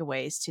biggest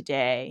takeaways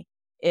today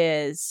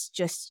is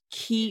just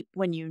keep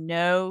when you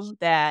know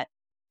that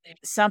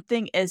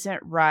something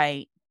isn't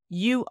right.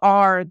 You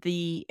are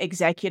the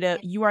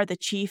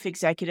chief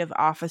executive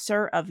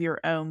officer of your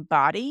own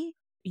body.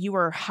 You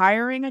are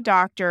hiring a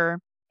doctor,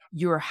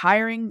 you're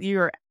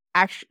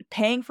actually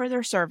paying for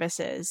their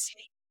services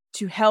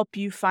to help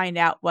you find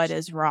out what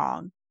is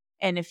wrong.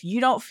 And if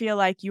you don't feel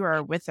like you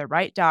are with the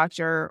right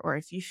doctor, or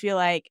if you feel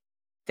like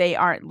they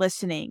aren't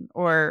listening,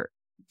 or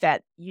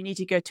that you need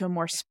to go to a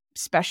more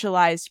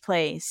specialized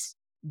place,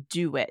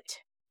 do it.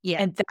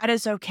 Yeah. And that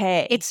is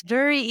okay. It's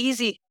very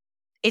easy.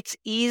 It's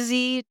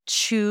easy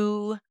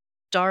to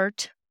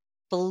start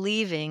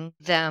believing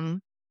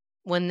them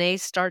when they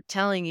start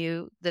telling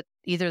you that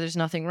either there's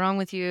nothing wrong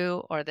with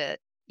you, or that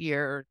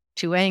you're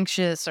too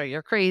anxious, or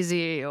you're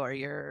crazy, or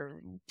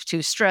you're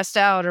too stressed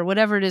out, or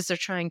whatever it is they're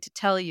trying to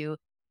tell you.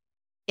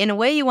 In a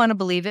way, you want to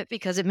believe it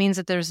because it means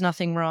that there's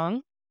nothing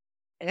wrong.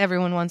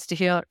 Everyone wants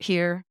to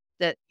hear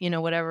that,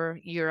 whatever,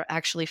 you're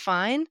actually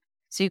fine.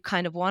 So you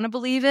kind of want to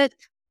believe it.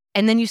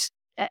 And then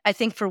I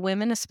think for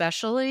women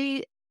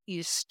especially,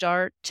 you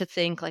start to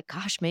think like,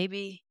 gosh,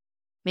 maybe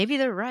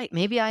they're right.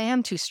 Maybe I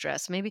am too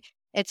stressed. Maybe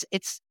it's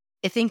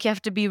I think you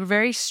have to be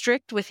very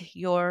strict with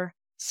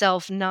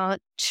yourself not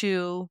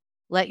to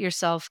let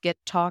yourself get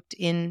talked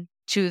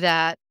into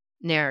that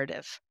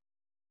narrative,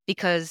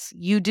 because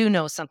you do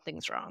know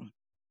something's wrong,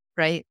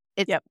 right?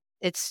 Yep.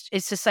 It's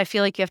just, I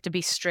feel like you have to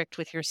be strict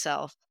with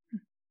yourself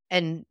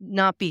and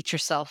not beat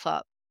yourself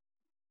up,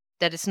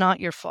 that it's not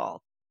your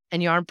fault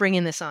and you aren't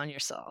bringing this on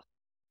yourself.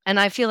 And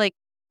I feel like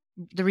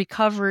the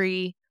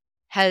recovery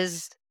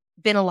has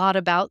been a lot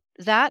about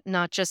that,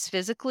 not just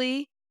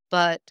physically,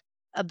 but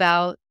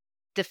about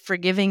the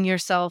forgiving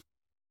yourself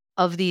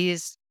of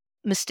these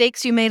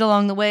mistakes you made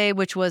along the way,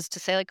 which was to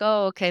say like,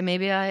 oh, okay,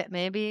 maybe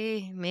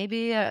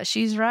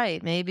she's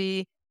right.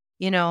 Maybe,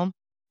 you know,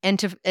 and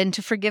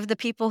to forgive the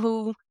people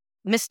who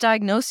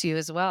misdiagnose you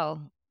as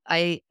well.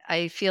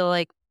 I feel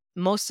like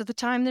most of the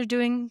time they're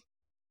doing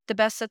the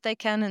best that they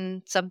can,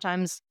 and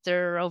sometimes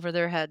they're over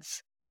their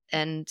heads.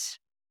 And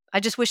I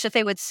just wish that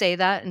they would say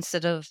that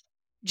instead of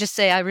just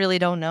say, I really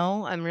don't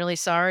know. I'm really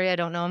sorry. I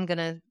don't know. I'm going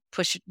to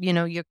push,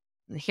 you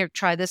here,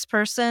 try this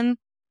person,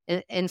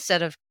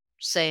 instead of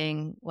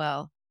saying,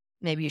 well,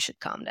 maybe you should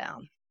calm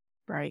down.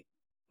 Right.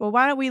 Well,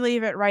 why don't we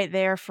leave it right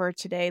there for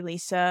today,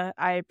 Lisa?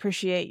 I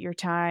appreciate your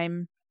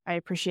time. I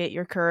appreciate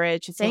your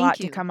courage. It's a Thank lot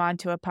to you. come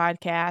onto a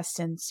podcast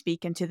and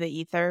speak into the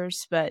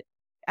ethers, but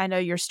I know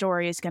your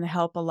story is going to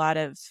help a lot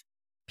of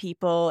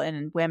people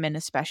and women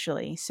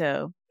especially.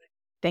 So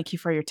thank you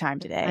for your time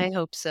today. I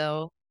hope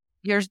so.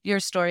 Your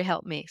story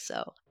helped me.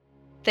 So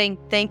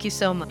thank you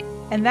so much.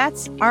 And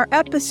that's our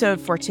episode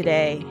for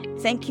today.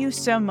 Thank you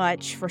so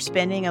much for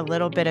spending a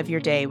little bit of your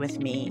day with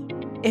me.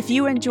 If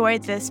you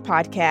enjoyed this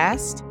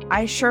podcast,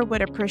 I sure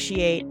would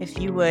appreciate if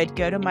you would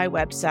go to my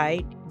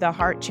website,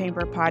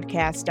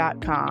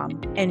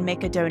 theheartchamberpodcast.com, and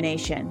make a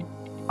donation.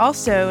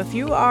 Also, if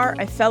you are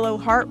a fellow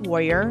heart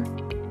warrior,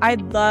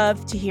 I'd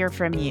love to hear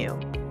from you.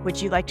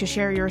 Would you like to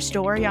share your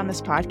story on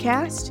this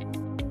podcast?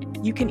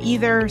 You can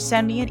either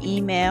send me an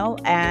email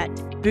at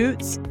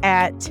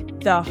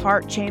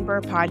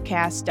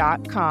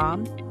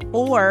boots@theheartchamberpodcast.com,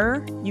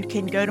 or you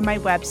can go to my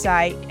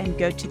website and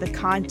go to the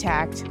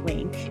contact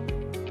link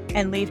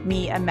and leave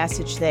me a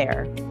message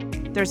there.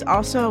 There's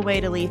also a way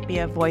to leave me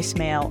a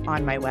voicemail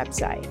on my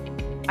website.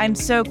 I'm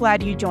so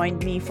glad you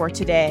joined me for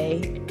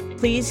today.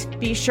 Please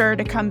be sure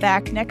to come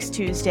back next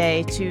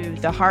Tuesday to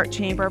the Heart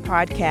Chamber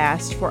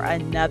podcast for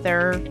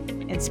another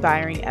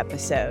inspiring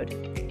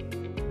episode.